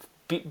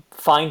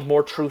find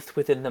more truth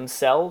within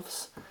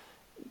themselves,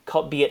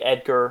 be it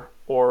Edgar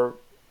or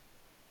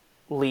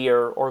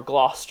Lear or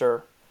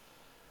Gloucester,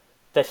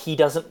 that he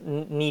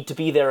doesn't need to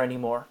be there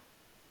anymore.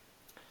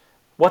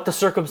 What the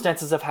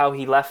circumstances of how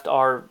he left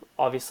are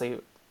obviously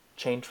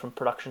changed from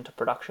production to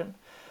production.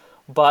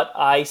 but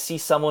I see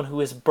someone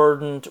who is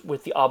burdened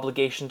with the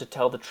obligation to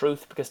tell the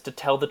truth, because to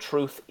tell the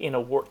truth in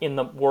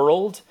the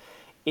world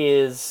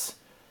is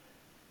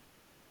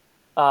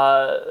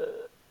a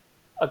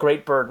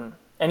great burden.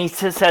 And he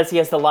says, he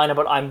has the line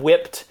about, I'm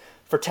whipped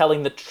for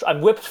telling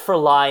I'm whipped for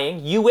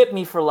lying. You whip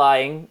me for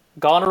lying.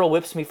 Goneril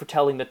whips me for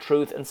telling the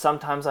truth, and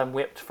sometimes I'm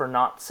whipped for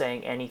not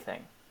saying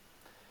anything.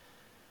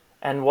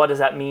 And what does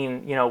that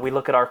mean? You know, we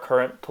look at our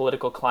current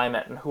political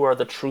climate, and who are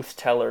the truth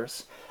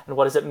tellers? And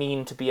what does it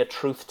mean to be a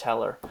truth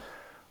teller?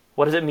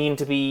 What does it mean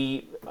to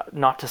be,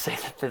 not to say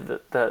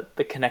that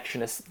the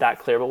connection is that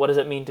clear, but what does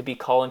it mean to be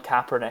Colin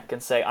Kaepernick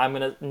and say, I'm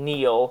going to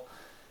kneel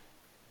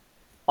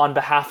on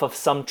behalf of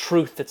some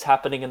truth that's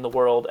happening in the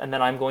world, and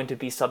then I'm going to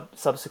be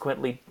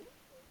subsequently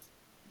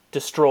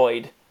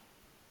destroyed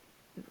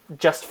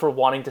just for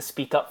wanting to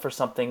speak up for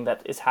something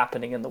that is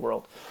happening in the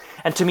world.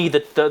 And to me,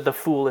 the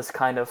fool is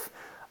kind of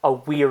a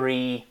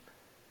weary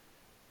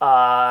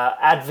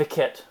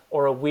advocate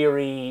or a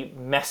weary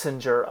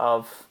messenger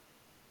of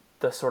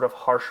the sort of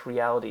harsh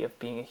reality of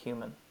being a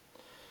human.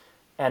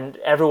 And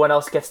everyone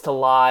else gets to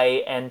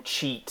lie and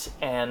cheat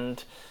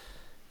and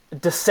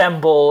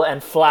dissemble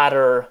and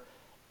flatter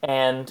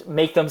and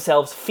make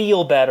themselves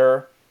feel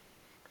better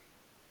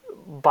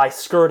by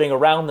skirting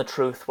around the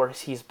truth,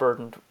 whereas he's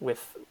burdened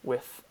with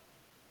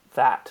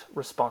that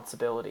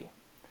responsibility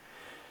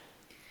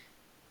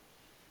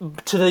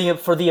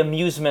for the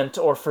amusement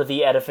or for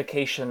the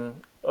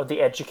edification or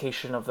the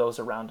education of those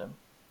around him.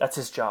 That's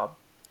his job.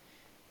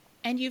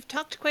 And you've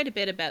talked quite a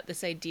bit about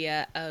this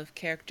idea of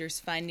characters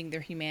finding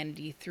their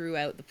humanity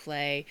throughout the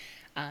play,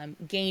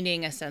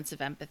 gaining a sense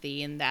of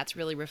empathy, and that's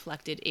really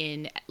reflected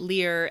in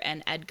Lear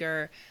and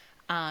Edgar.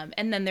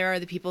 And then there are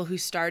the people who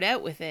start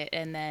out with it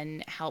and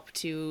then help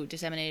to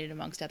disseminate it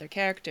amongst other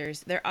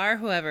characters. There are,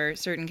 however,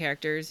 certain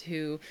characters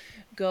who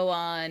go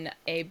on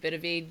a bit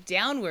of a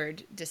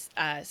downward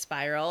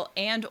spiral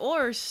and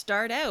or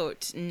start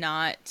out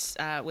not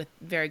with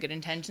very good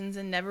intentions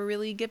and never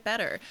really get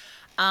better.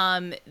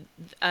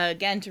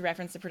 Again, to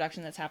reference the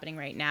production that's happening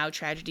right now,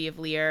 Tragedy of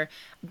Lear,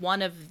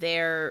 one of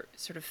their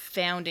sort of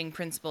founding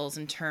principles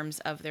in terms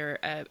of their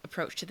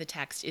approach to the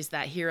text is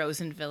that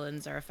heroes and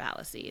villains are a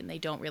fallacy and they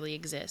don't really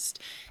exist.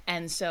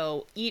 And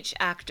so each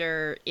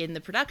actor in the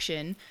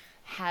production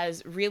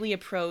has really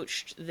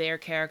approached their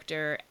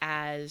character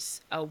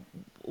as a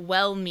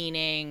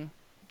well-meaning,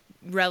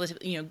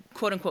 relatively,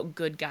 quote unquote,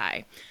 good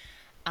guy.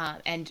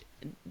 And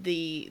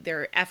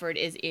their effort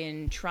is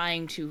in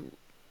trying to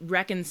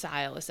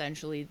reconcile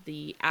essentially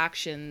the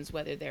actions,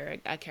 whether they're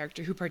a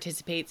character who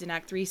participates in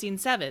Act 3, Scene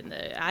 7,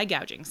 the eye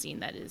gouging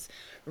scene that is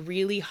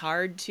really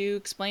hard to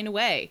explain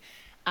away,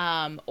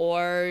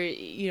 or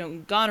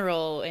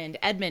Goneril and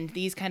Edmund,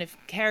 these kind of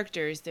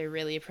characters, they're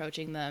really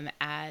approaching them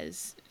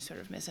as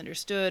sort of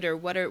misunderstood, or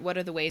what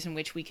are the ways in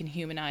which we can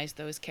humanize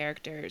those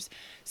characters,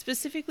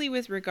 specifically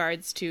with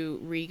regards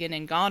to Regan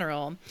and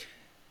Goneril,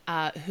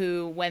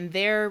 who, when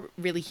they're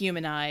really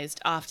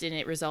humanized, often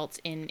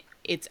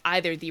it's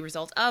either the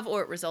result of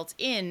or it results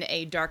in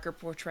a darker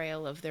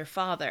portrayal of their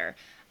father,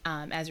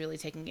 as really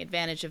taking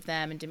advantage of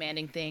them and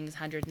demanding things,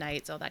 100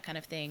 nights, all that kind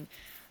of thing.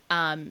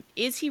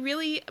 Is he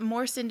really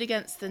more sinned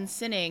against than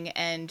sinning?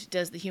 And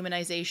does the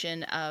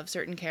humanization of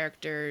certain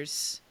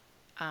characters,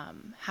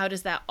 how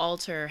does that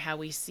alter how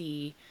we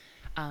see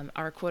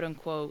our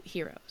quote-unquote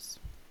heroes?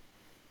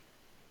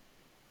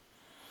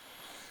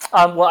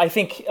 Well, I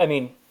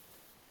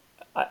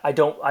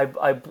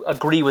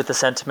agree with the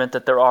sentiment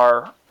that there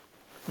are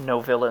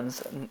no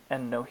villains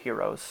and no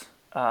heroes.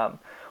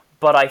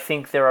 But I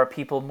think there are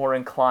people more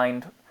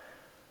inclined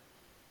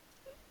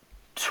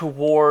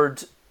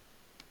toward,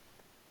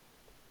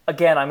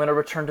 again, I'm going to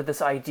return to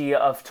this idea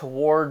of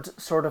toward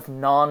sort of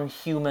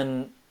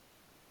non-human,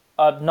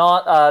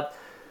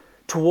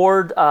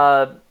 toward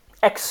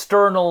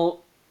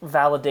external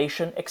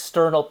validation,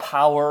 external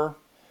power,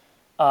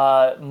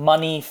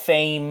 money,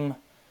 fame,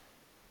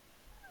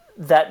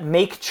 that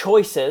make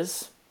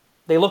choices.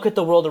 They look at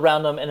the world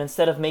around them, and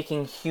instead of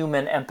making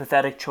human,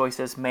 empathetic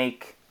choices,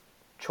 make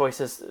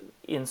choices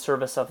in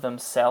service of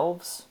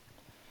themselves,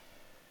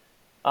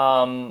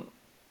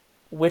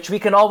 which we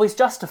can always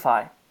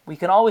justify. We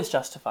can always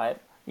justify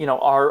it.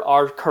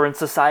 Our current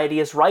society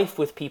is rife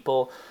with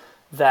people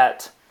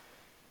that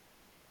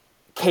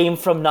came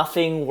from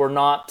nothing, were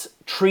not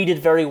treated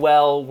very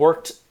well,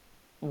 worked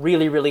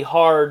really, really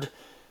hard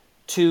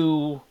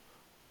to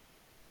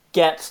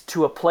get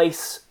to a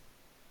place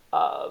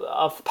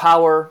of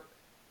power,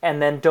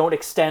 and then don't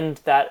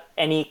extend that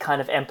any kind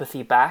of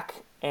empathy back.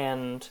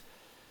 And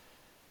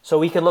so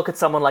we can look at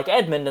someone like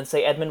Edmund and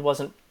say Edmund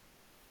wasn't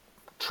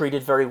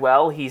treated very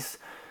well. He's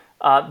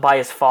by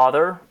his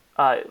father,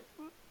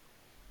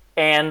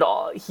 and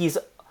he's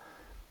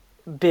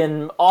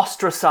been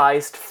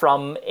ostracized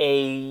from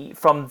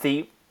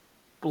the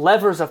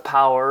levers of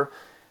power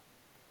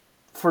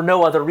for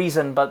no other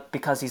reason but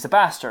because he's a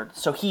bastard.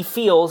 So he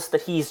feels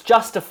that he's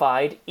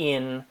justified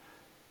in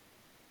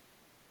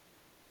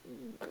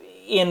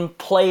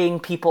playing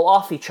people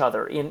off each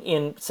other,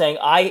 in saying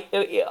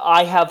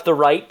I have the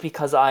right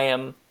because I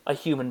am a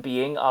human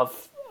being,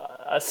 of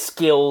a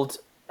skilled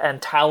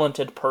and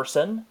talented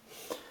person,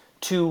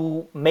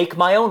 to make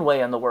my own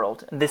way in the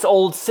world. And this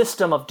old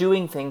system of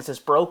doing things is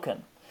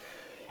broken.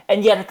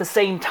 And yet at the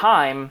same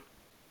time,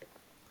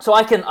 so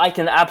I can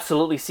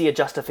absolutely see a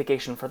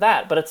justification for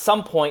that. But at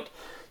some point,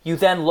 you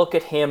then look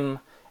at him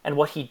and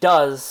what he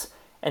does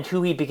and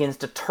who he begins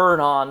to turn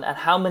on and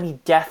how many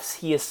deaths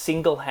he is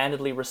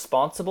single-handedly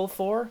responsible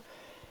for.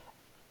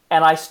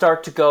 And I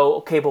start to go,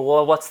 okay, but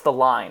well, what's the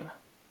line?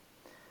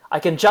 I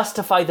can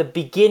justify the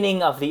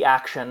beginning of the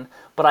action,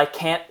 but I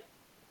can't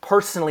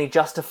personally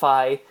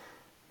justify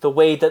the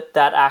way that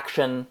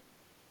action...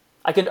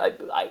 I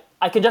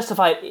can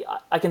justify it.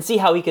 I can see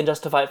how he can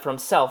justify it for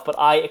himself, but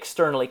I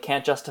externally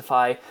can't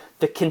justify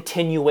the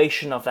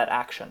continuation of that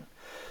action.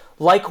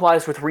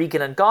 Likewise with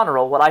Regan and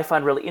Goneril, what I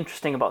find really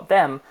interesting about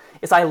them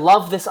is I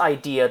love this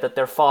idea that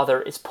their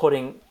father is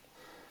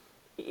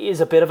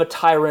a bit of a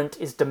tyrant,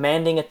 is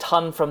demanding a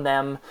ton from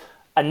them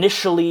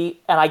initially,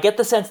 and I get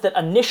the sense that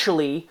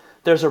initially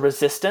there's a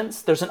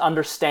resistance, there's an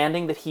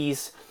understanding that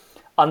he's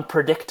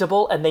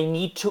unpredictable, and they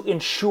need to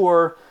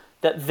ensure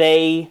that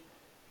they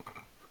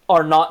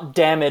are not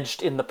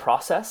damaged in the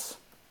process.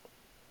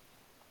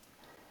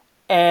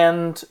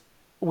 And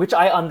which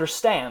I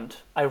understand,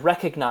 I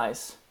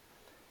recognize.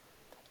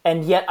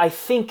 And yet I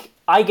think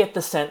I get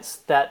the sense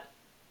that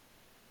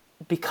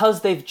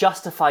because they've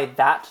justified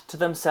that to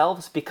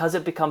themselves, because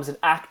it becomes an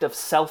act of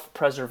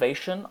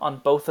self-preservation on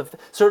both of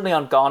certainly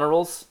on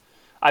Goneril's,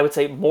 I would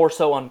say more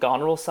so on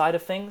Goneril's side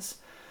of things,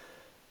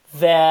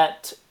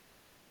 that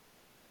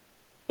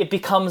it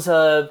becomes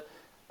a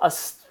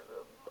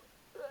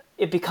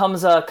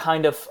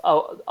kind of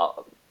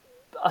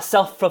a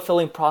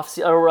self-fulfilling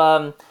prophecy,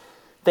 or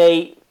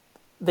they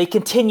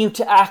continue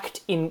to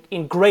act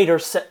in greater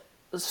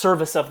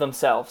service of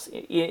themselves,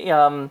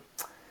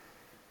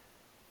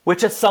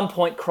 which at some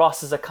point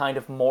crosses a kind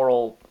of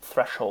moral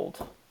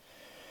threshold.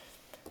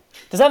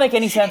 Does that make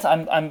any sense?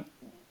 I'm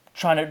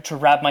trying to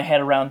wrap my head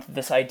around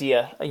this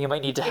idea. You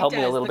might need to help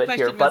me a little bit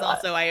here. But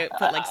also, I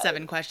put like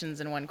 7 questions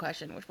in one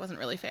question, which wasn't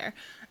really fair.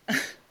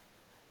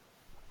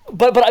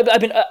 But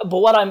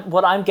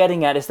what I'm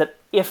getting at is that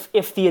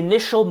if the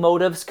initial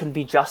motives can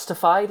be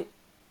justified,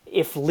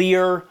 if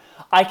Lear,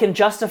 I can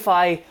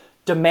justify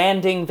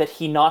demanding that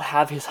he not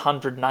have his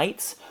 100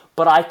 knights,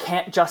 but I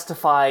can't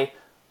justify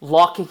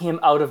locking him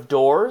out of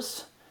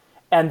doors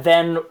and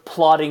then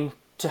plotting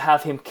to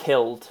have him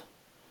killed.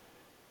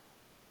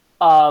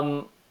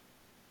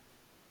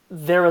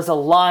 There is a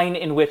line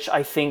in which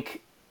I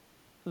think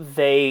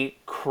they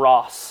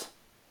cross,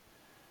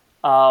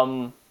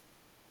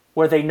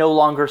 where they no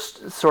longer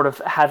sort of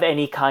have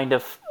any kind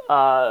of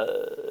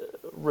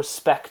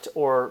respect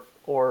or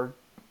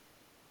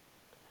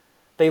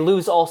they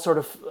lose all sort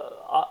of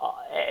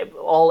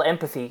all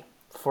empathy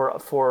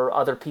for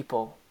other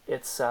people.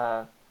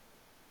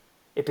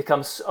 It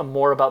becomes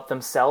more about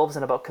themselves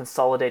and about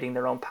consolidating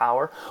their own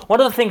power.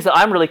 One of the things that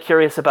I'm really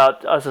curious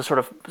about, as a sort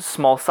of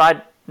small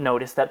side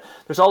note, is that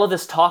there's all of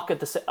this talk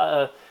at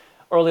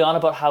early on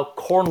about how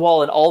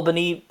Cornwall and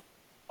Albany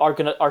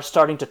are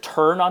starting to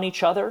turn on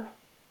each other,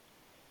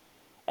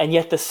 and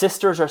yet the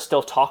sisters are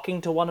still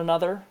talking to one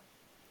another.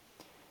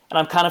 And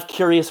I'm kind of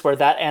curious where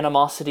that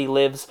animosity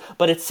lives.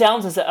 But it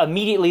sounds as if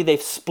immediately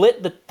they've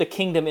split the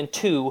kingdom in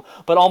two,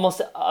 but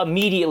almost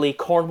immediately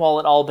Cornwall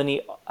and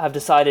Albany have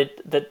decided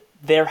that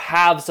their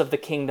halves of the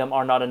kingdom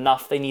are not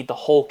enough. They need the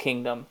whole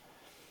kingdom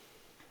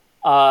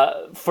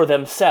for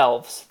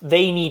themselves.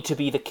 They need to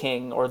be the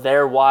king, or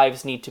their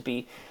wives need to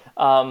be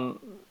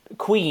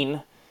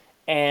queen.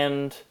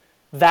 And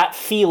that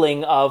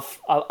feeling of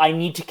I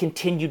need to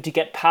continue to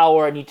get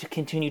power, I need to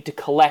continue to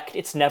collect,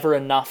 it's never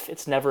enough,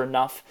 it's never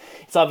enough.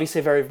 It's obviously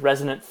a very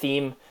resonant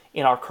theme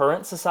in our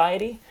current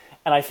society,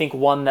 and I think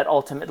one that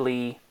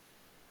ultimately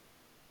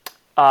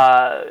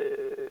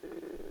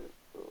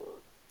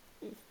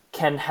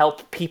can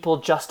help people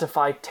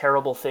justify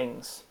terrible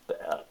things,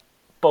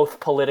 both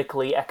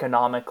politically,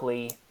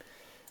 economically.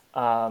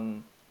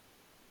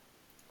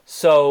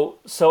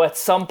 So at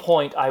some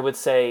point, I would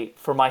say,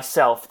 for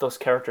myself, those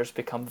characters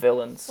become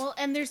villains. Well,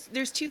 and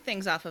there's 2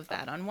 things off of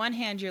that. On one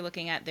hand, you're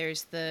looking at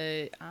there's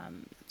the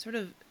sort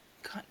of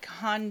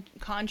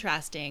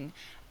contrasting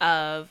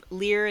of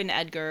Lear and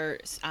Edgar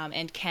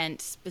and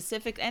Kent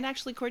and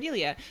actually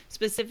Cordelia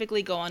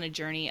specifically go on a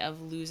journey of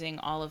losing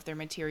all of their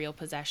material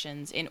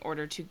possessions in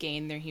order to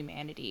gain their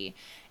humanity.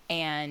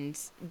 And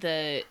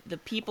the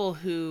people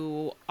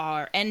who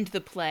end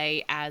the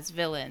play as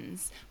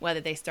villains, whether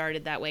they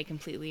started that way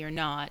completely or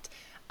not,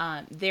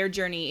 their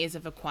journey is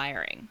of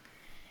acquiring,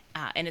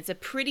 and it's a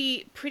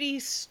pretty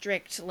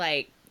strict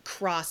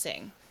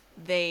crossing.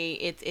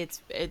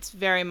 It's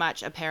very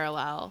much a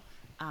parallel.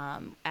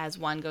 As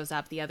one goes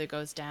up, the other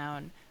goes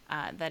down.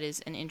 That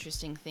is an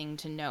interesting thing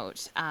to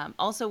note.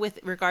 Also, with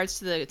regards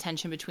to the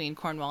tension between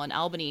Cornwall and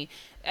Albany,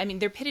 I mean,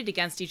 they're pitted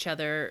against each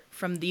other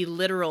from the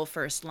literal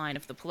first line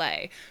of the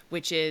play,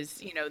 which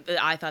is,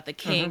 I thought the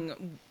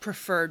king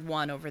preferred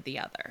one over the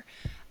other.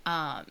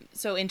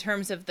 So in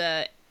terms of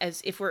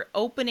as if we're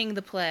opening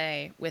the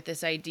play with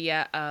this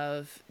idea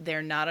of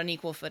they're not on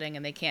equal footing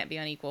and they can't be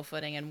on equal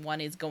footing and one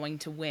is going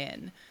to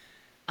win,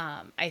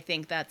 I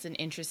think that's an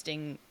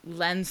interesting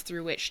lens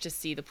through which to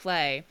see the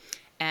play.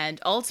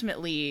 And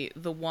ultimately,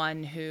 the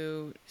one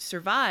who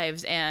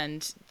survives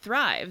and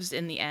thrives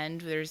in the end,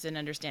 there's an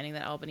understanding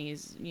that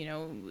Albany's,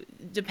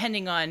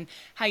 depending on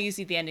how you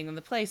see the ending of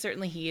the play,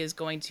 certainly he is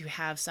going to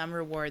have some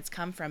rewards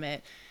come from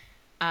it.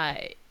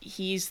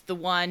 He's the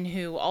one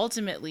who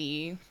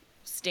ultimately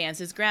stands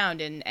his ground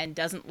and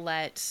doesn't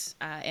let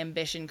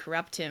ambition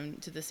corrupt him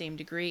to the same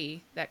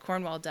degree that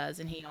Cornwall does,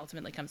 and he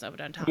ultimately comes out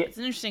on top. Yeah. It's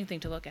an interesting thing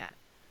to look at.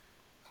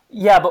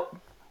 Yeah,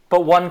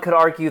 but one could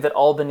argue that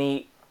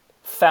Albany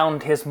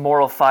found his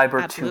moral fiber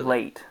Absolutely. too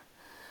late.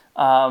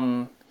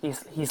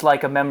 He's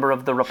like a member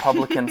of the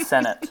Republican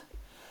Senate.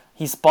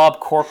 He's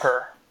Bob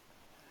Corker.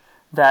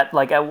 That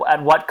like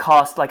at what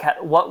cost? Like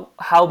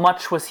how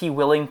much was he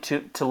willing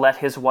to let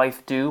his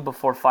wife do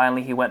before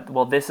finally he went,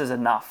 well, this is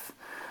enough.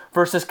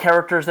 Versus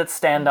characters that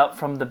stand up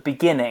from the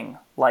beginning,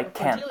 like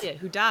Kent. Cordelia,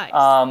 who dies.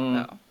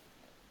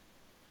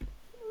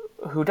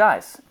 Who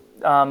dies.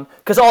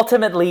 Because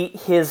ultimately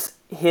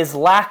his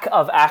lack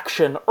of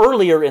action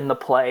earlier in the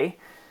play,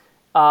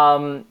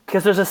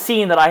 because there's a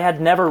scene that I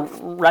had never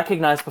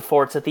recognized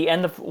before. It's at the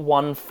end of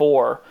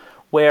 1-4,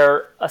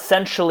 where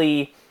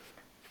essentially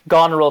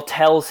Goneril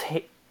tells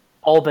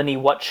Albany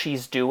what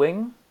she's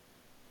doing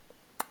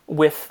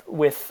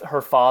with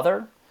her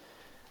father,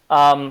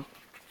 and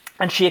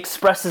she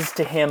expresses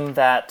to him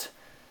that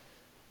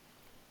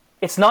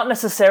it's not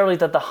necessarily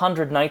that the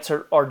 100 Knights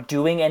are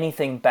doing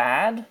anything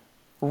bad,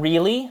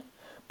 really,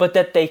 but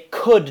that they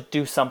could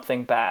do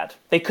something bad.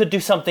 They could do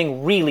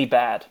something really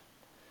bad.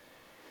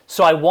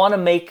 So I want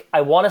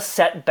to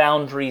set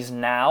boundaries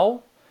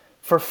now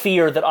for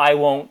fear that I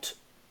won't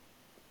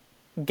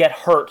get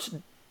hurt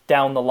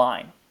down the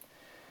line.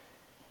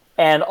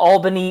 And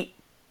Albany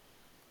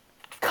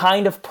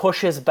kind of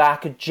pushes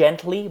back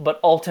gently, but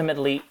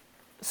ultimately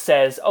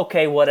says,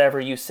 okay, whatever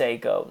you say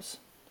goes.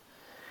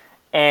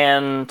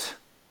 And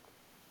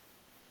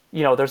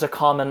there's a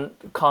common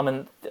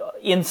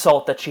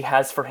insult that she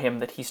has for him,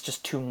 that he's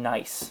just too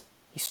nice.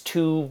 He's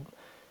too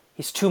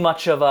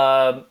much of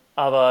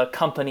a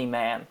company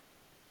man,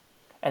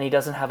 and he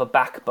doesn't have a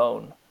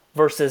backbone.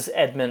 Versus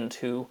Edmund,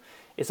 who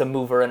is a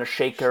mover and a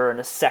shaker and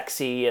is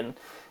sexy and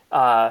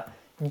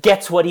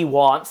gets what he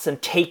wants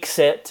and takes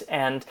it,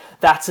 and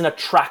that's an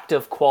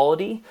attractive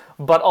quality,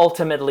 but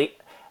ultimately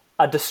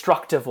a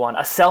destructive one,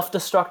 a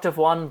self-destructive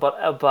one,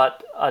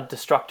 but a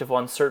destructive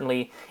one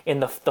certainly in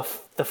the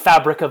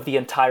fabric of the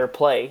entire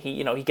play.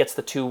 He gets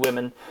the two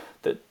women,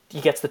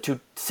 he gets the two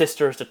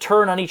sisters to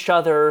turn on each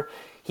other.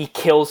 He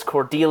kills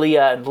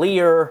Cordelia and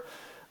Lear,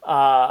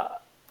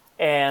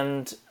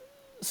 and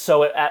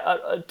so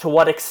to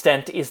what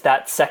extent is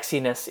that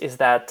sexiness? Is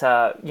that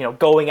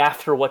going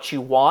after what you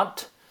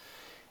want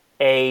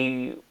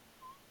a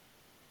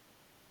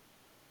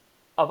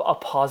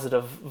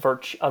positive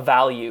virtue, a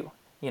value?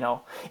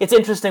 It's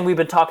interesting. We've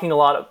been talking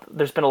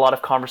there's been a lot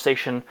of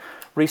conversation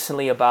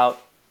recently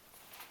about,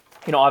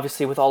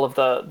 obviously with all of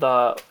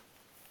the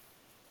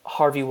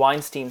Harvey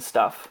Weinstein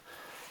stuff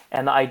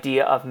and the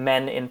idea of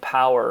men in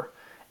power,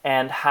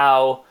 and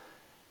how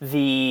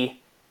the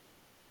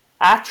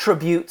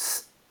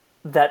attributes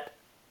that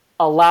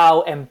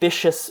allow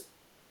ambitious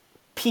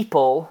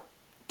people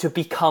to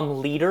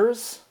become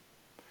leaders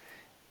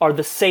are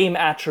the same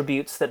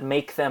attributes that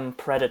make them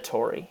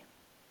predatory,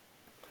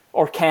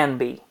 or can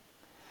be.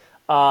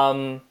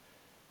 And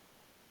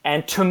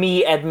to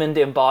me, Edmund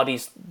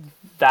embodies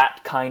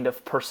that kind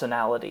of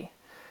personality.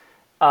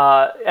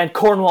 And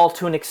Cornwall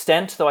to an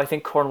extent, though I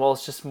think Cornwall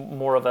is just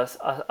more of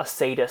a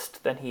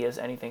sadist than he is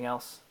anything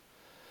else.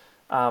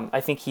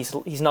 I think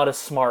he's not as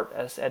smart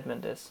as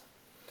Edmund is.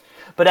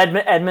 But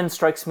Edmund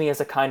strikes me as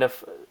a kind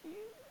of,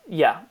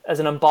 as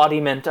an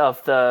embodiment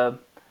of the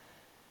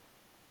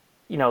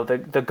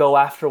go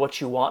after what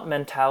you want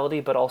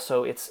mentality, but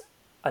also its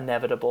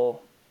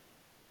inevitable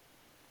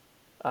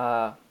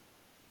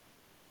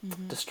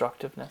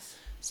destructiveness.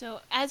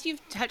 So, as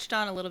you've touched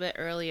on a little bit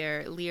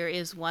earlier, Lear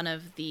is one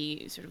of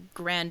the sort of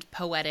grand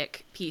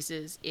poetic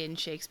pieces in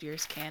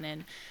Shakespeare's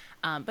canon.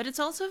 But it's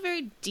also a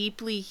very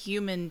deeply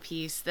human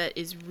piece that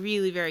is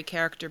really very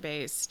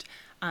character-based.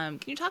 Can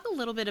you talk a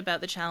little bit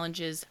about the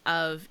challenges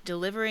of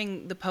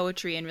delivering the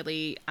poetry and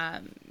really,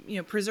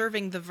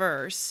 preserving the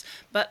verse,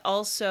 but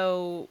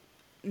also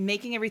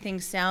making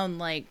everything sound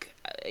like,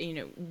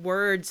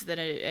 words that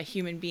a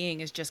human being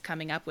is just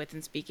coming up with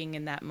and speaking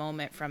in that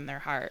moment from their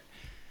heart?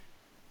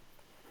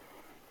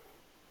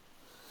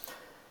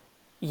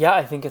 Yeah,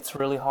 I think it's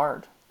really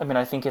hard. I mean,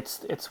 I think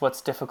it's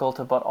what's difficult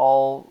about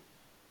all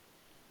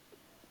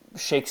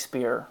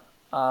Shakespeare,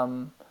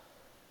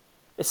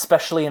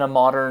 especially in a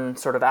modern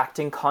sort of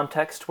acting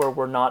context where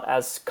we're not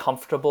as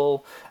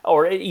comfortable,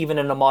 or even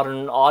in a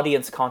modern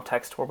audience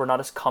context where we're not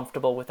as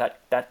comfortable with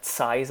that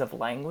size of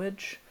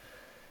language,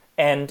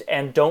 and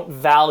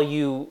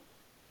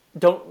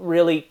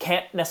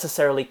can't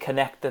necessarily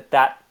connect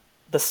that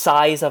the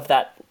size of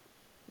that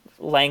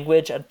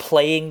language and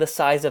playing the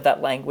size of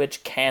that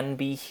language can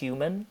be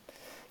human,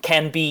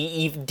 can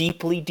be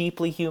deeply,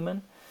 deeply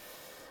human.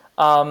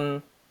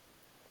 So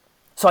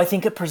I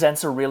think it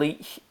presents a really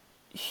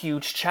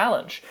huge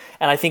challenge.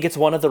 And I think it's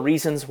one of the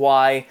reasons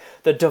why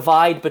the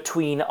divide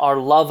between our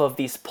love of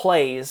these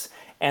plays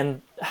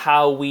and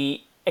how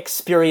we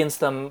experience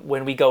them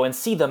when we go and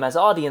see them as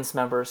audience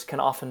members can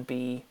often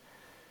be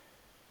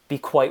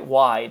quite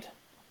wide.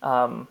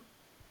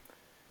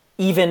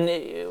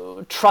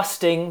 Even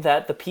trusting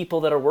that the people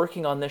that are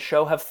working on this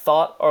show have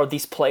thought, or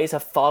these plays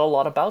have thought a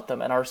lot about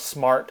them and are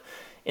smart,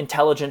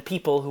 intelligent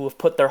people who have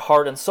put their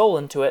heart and soul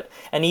into it.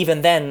 And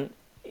even then,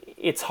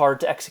 it's hard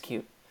to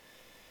execute.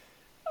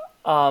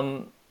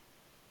 Because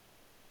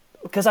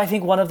I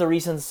think one of the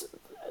reasons,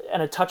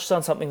 and it touched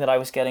on something that I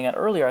was getting at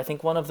earlier, I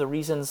think one of the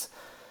reasons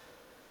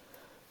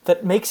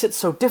that makes it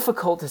so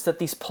difficult is that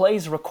these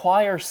plays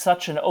require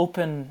such an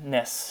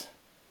openness,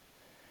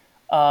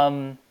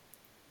 a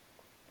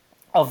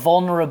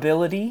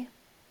vulnerability,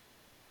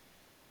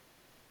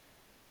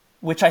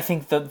 which I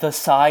think the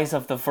size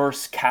of the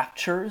verse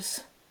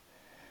captures.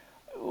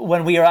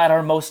 When we are at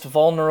our most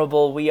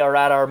vulnerable, we are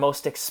at our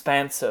most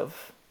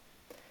expansive.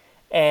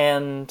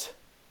 And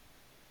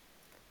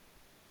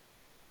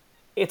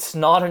it's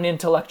not an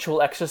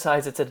intellectual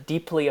exercise, it's a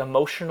deeply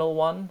emotional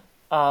one.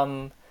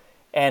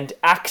 And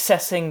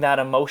accessing that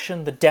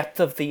emotion, the depth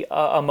of the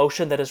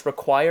emotion that is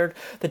required,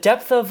 the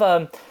depth of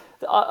an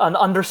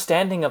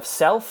understanding of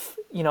self,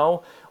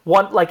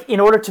 like in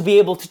order to be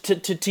able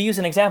to use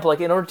an example,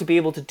 like in order to be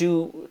able to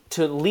do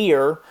to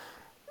Lear,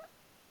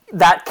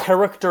 that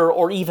character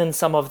or even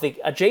some of the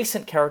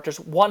adjacent characters,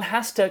 one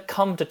has to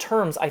come to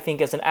terms, I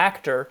think, as an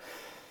actor,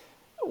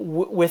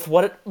 with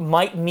what it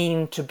might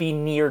mean to be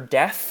near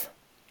death,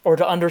 or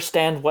to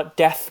understand what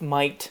death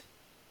might,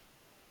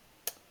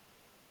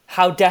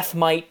 how death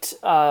might,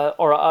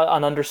 or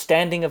an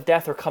understanding of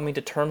death or coming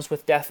to terms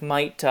with death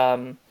might,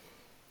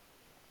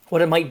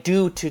 what it might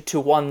do to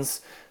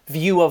one's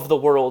view of the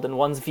world and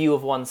one's view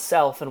of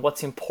oneself and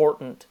what's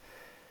important.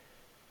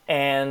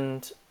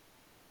 And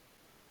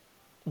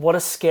what a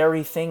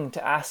scary thing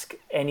to ask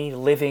any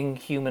living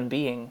human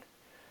being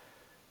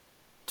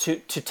to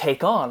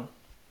take on.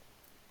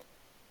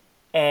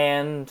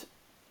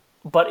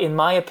 But in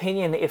my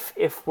opinion,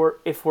 if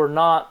we're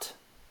not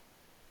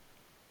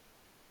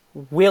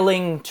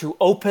willing to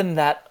open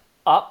that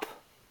up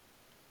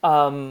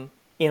in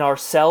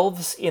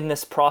ourselves in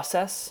this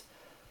process,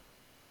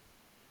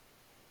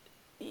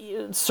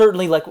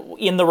 certainly like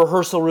in the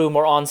rehearsal room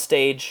or on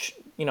stage,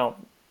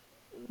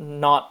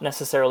 not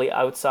necessarily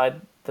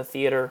outside the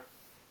theater,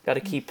 got to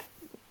keep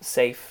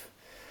safe,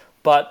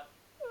 but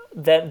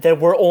that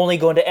we're only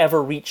going to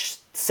ever reach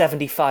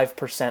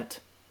 75%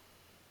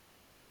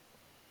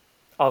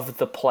 of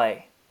the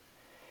play.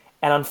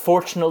 And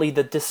unfortunately,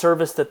 the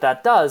disservice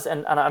that does,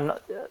 and I'm,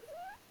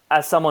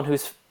 as someone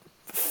who's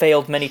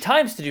failed many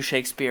times to do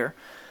Shakespeare,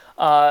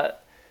 the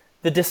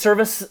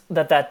disservice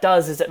that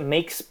does is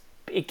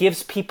it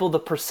gives people the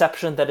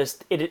perception that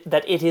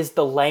it is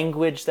the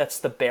language that's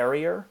the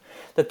barrier,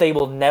 that they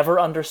will never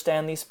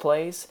understand these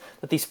plays,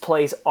 that these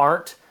plays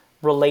aren't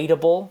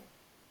relatable,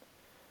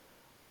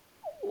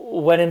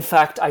 when in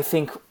fact I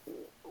think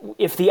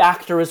if the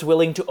actor is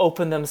willing to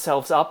open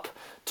themselves up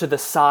to the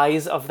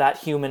size of that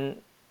human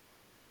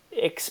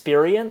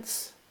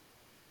experience,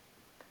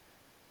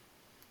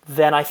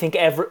 then I think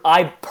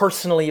I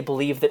personally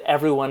believe that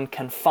everyone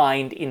can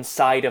find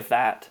inside of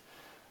that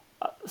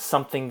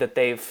something that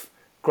they've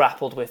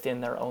grappled with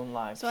in their own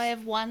lives. So I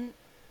have one,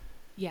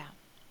 yeah.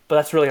 But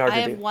that's really hard to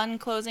do. I have one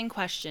closing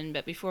question,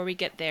 but before we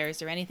get there, is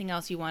there anything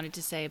else you wanted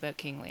to say about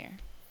King Lear?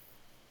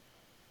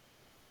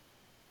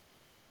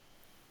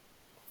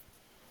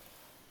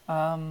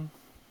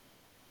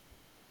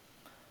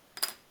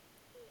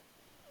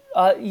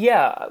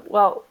 Yeah,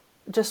 well,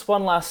 just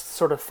one last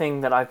sort of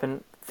thing that I've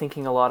been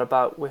thinking a lot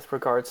about with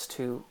regards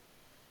to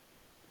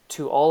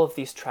all of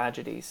these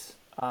tragedies,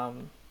 that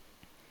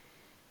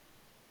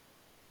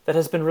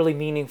has been really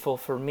meaningful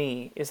for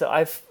me, is that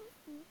I've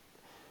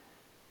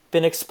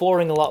been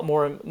exploring a lot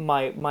more in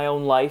my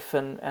own life,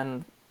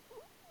 and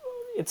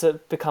it's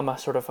become a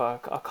sort of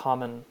a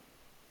common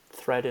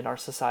thread in our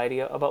society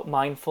about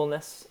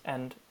mindfulness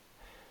and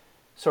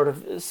sort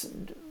of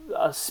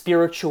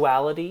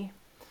spirituality.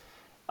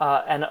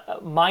 And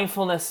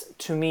mindfulness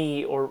to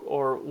me,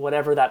 or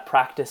whatever that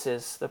practice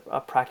is,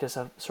 a practice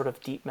of sort of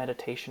deep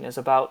meditation, is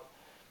about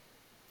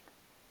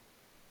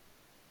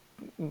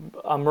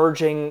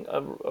emerging,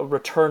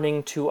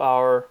 returning to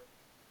or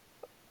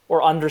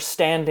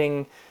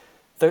understanding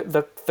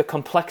the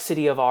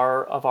complexity of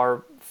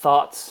our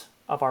thoughts,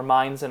 of our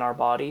minds and our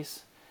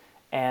bodies,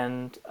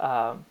 and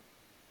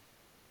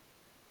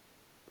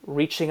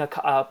reaching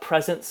a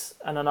presence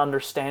and an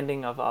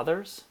understanding of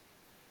others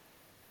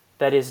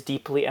that is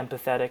deeply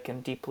empathetic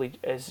and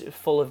is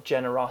full of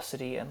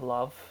generosity and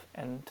love,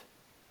 and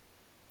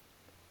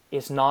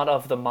is not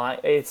of the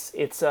mind. It's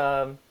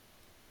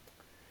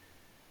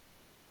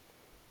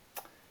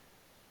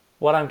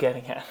what I'm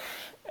getting at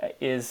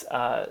is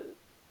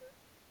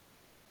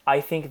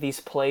I think these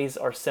plays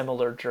are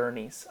similar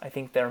journeys. I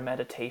think they're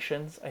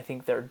meditations. I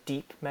think they're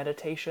deep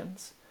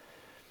meditations.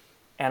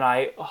 And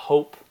I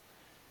hope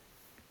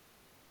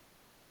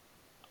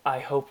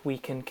we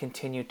can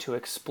continue to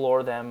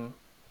explore them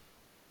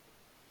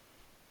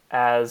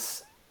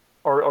as,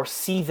 or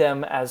see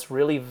them as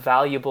really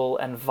valuable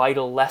and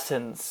vital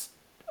lessons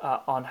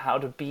on how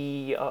to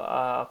be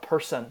a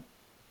person.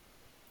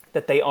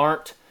 That they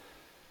aren't,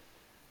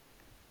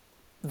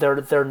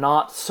 they're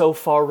not so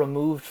far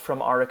removed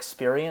from our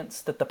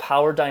experience, that the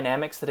power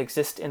dynamics that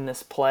exist in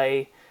this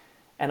play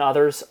and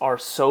others are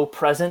so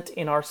present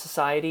in our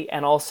society,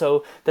 and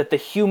also that the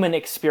human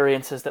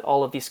experiences that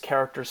all of these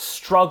characters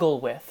struggle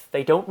with,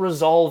 they don't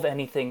resolve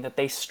anything, that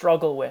they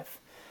struggle with,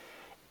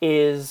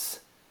 is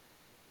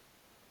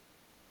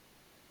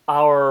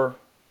the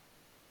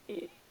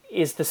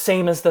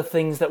same as the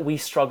things that we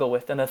struggle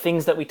with and the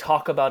things that we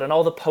talk about and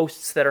all the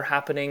posts that are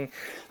happening,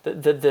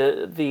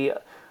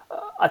 the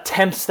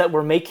attempts that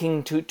we're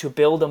making to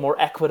build a more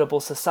equitable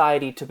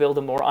society, to build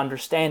a more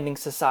understanding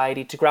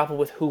society, to grapple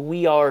with who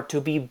we are,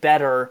 to be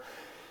better,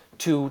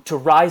 to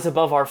rise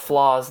above our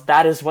flaws.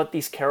 That is what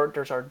these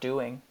characters are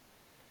doing.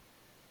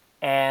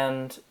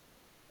 And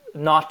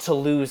not to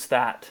lose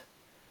that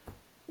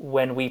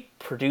when we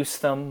produce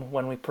them,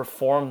 when we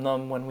perform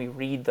them, when we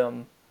read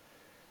them,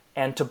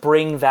 and to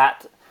bring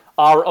that,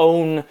 our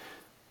own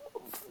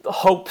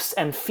hopes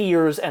and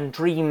fears and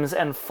dreams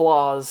and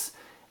flaws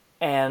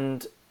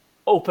and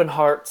open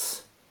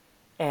hearts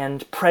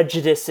and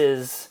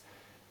prejudices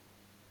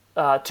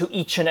to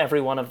each and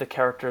every one of the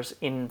characters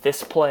in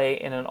this play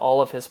and in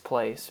all of his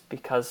plays,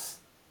 because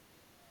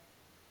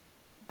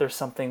there's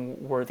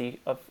something worthy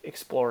of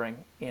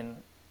exploring in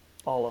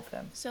all of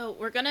them. So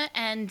we're going to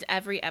end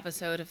every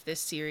episode of this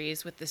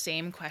series with the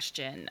same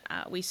question.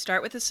 We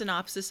start with a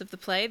synopsis of the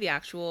play, the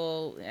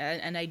actual,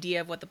 an idea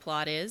of what the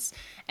plot is.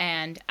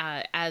 And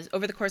as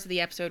over the course of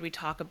the episode, we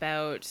talk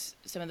about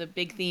some of the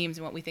big themes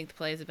and what we think the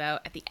play is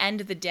about. At the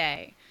end of the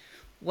day,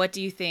 what do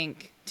you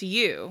think, to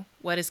you,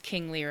 what is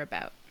King Lear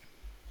about?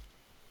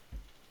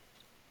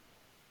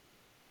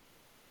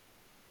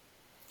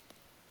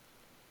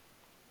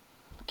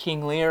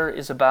 King Lear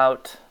is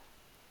about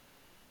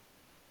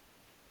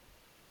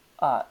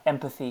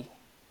empathy.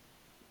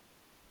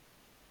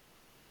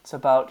 It's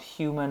about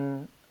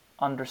human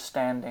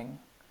understanding.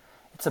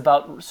 It's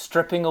about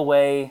stripping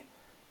away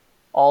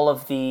all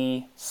of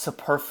the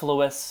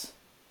superfluous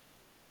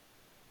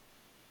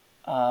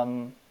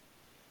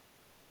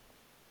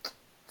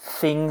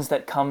things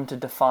that come to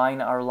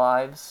define our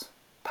lives,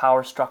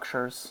 power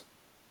structures,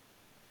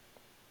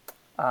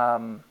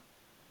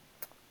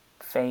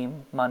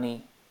 fame,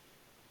 money,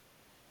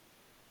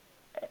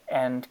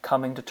 and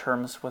coming to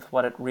terms with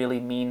what it really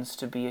means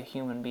to be a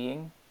human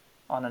being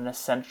on an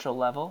essential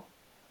level,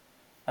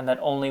 and that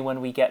only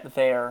when we get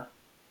there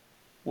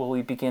will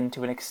we begin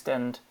to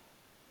extend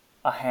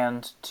a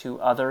hand to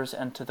others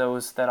and to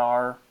those that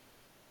are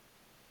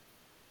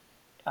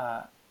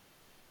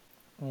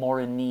more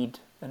in need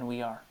than we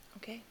are.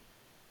 Okay.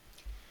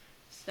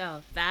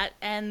 So that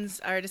ends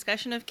our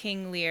discussion of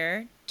King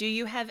Lear. Do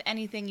you have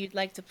anything you'd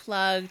like to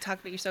plug, talk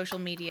about your social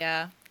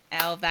media,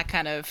 all of that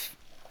kind of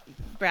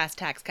brass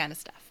tacks kind of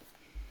stuff?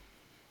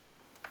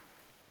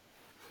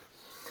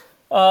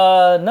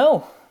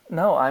 No.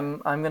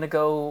 I'm gonna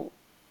go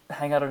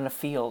hang out in a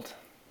field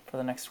for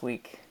the next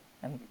week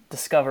and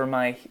discover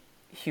my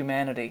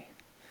humanity.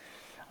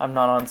 I'm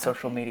not on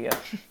social media.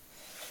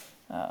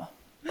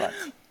 But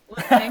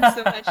Well, thanks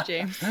so much,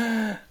 James.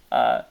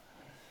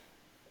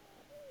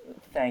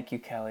 Thank you,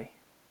 Kelly.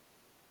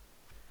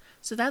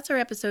 So that's our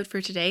episode for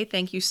today.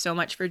 Thank you so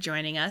much for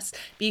joining us.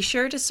 Be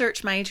sure to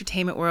search My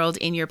Entertainment World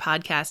in your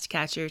podcast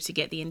catcher to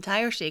get the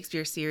entire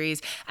Shakespeare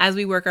series as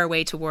we work our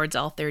way towards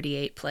all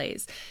 38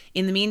 plays.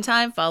 In the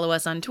meantime, follow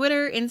us on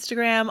Twitter,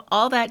 Instagram,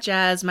 all that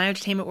jazz.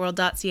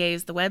 MyEntertainmentWorld.ca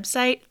is the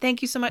website.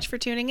 Thank you so much for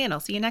tuning in.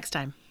 I'll see you next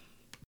time.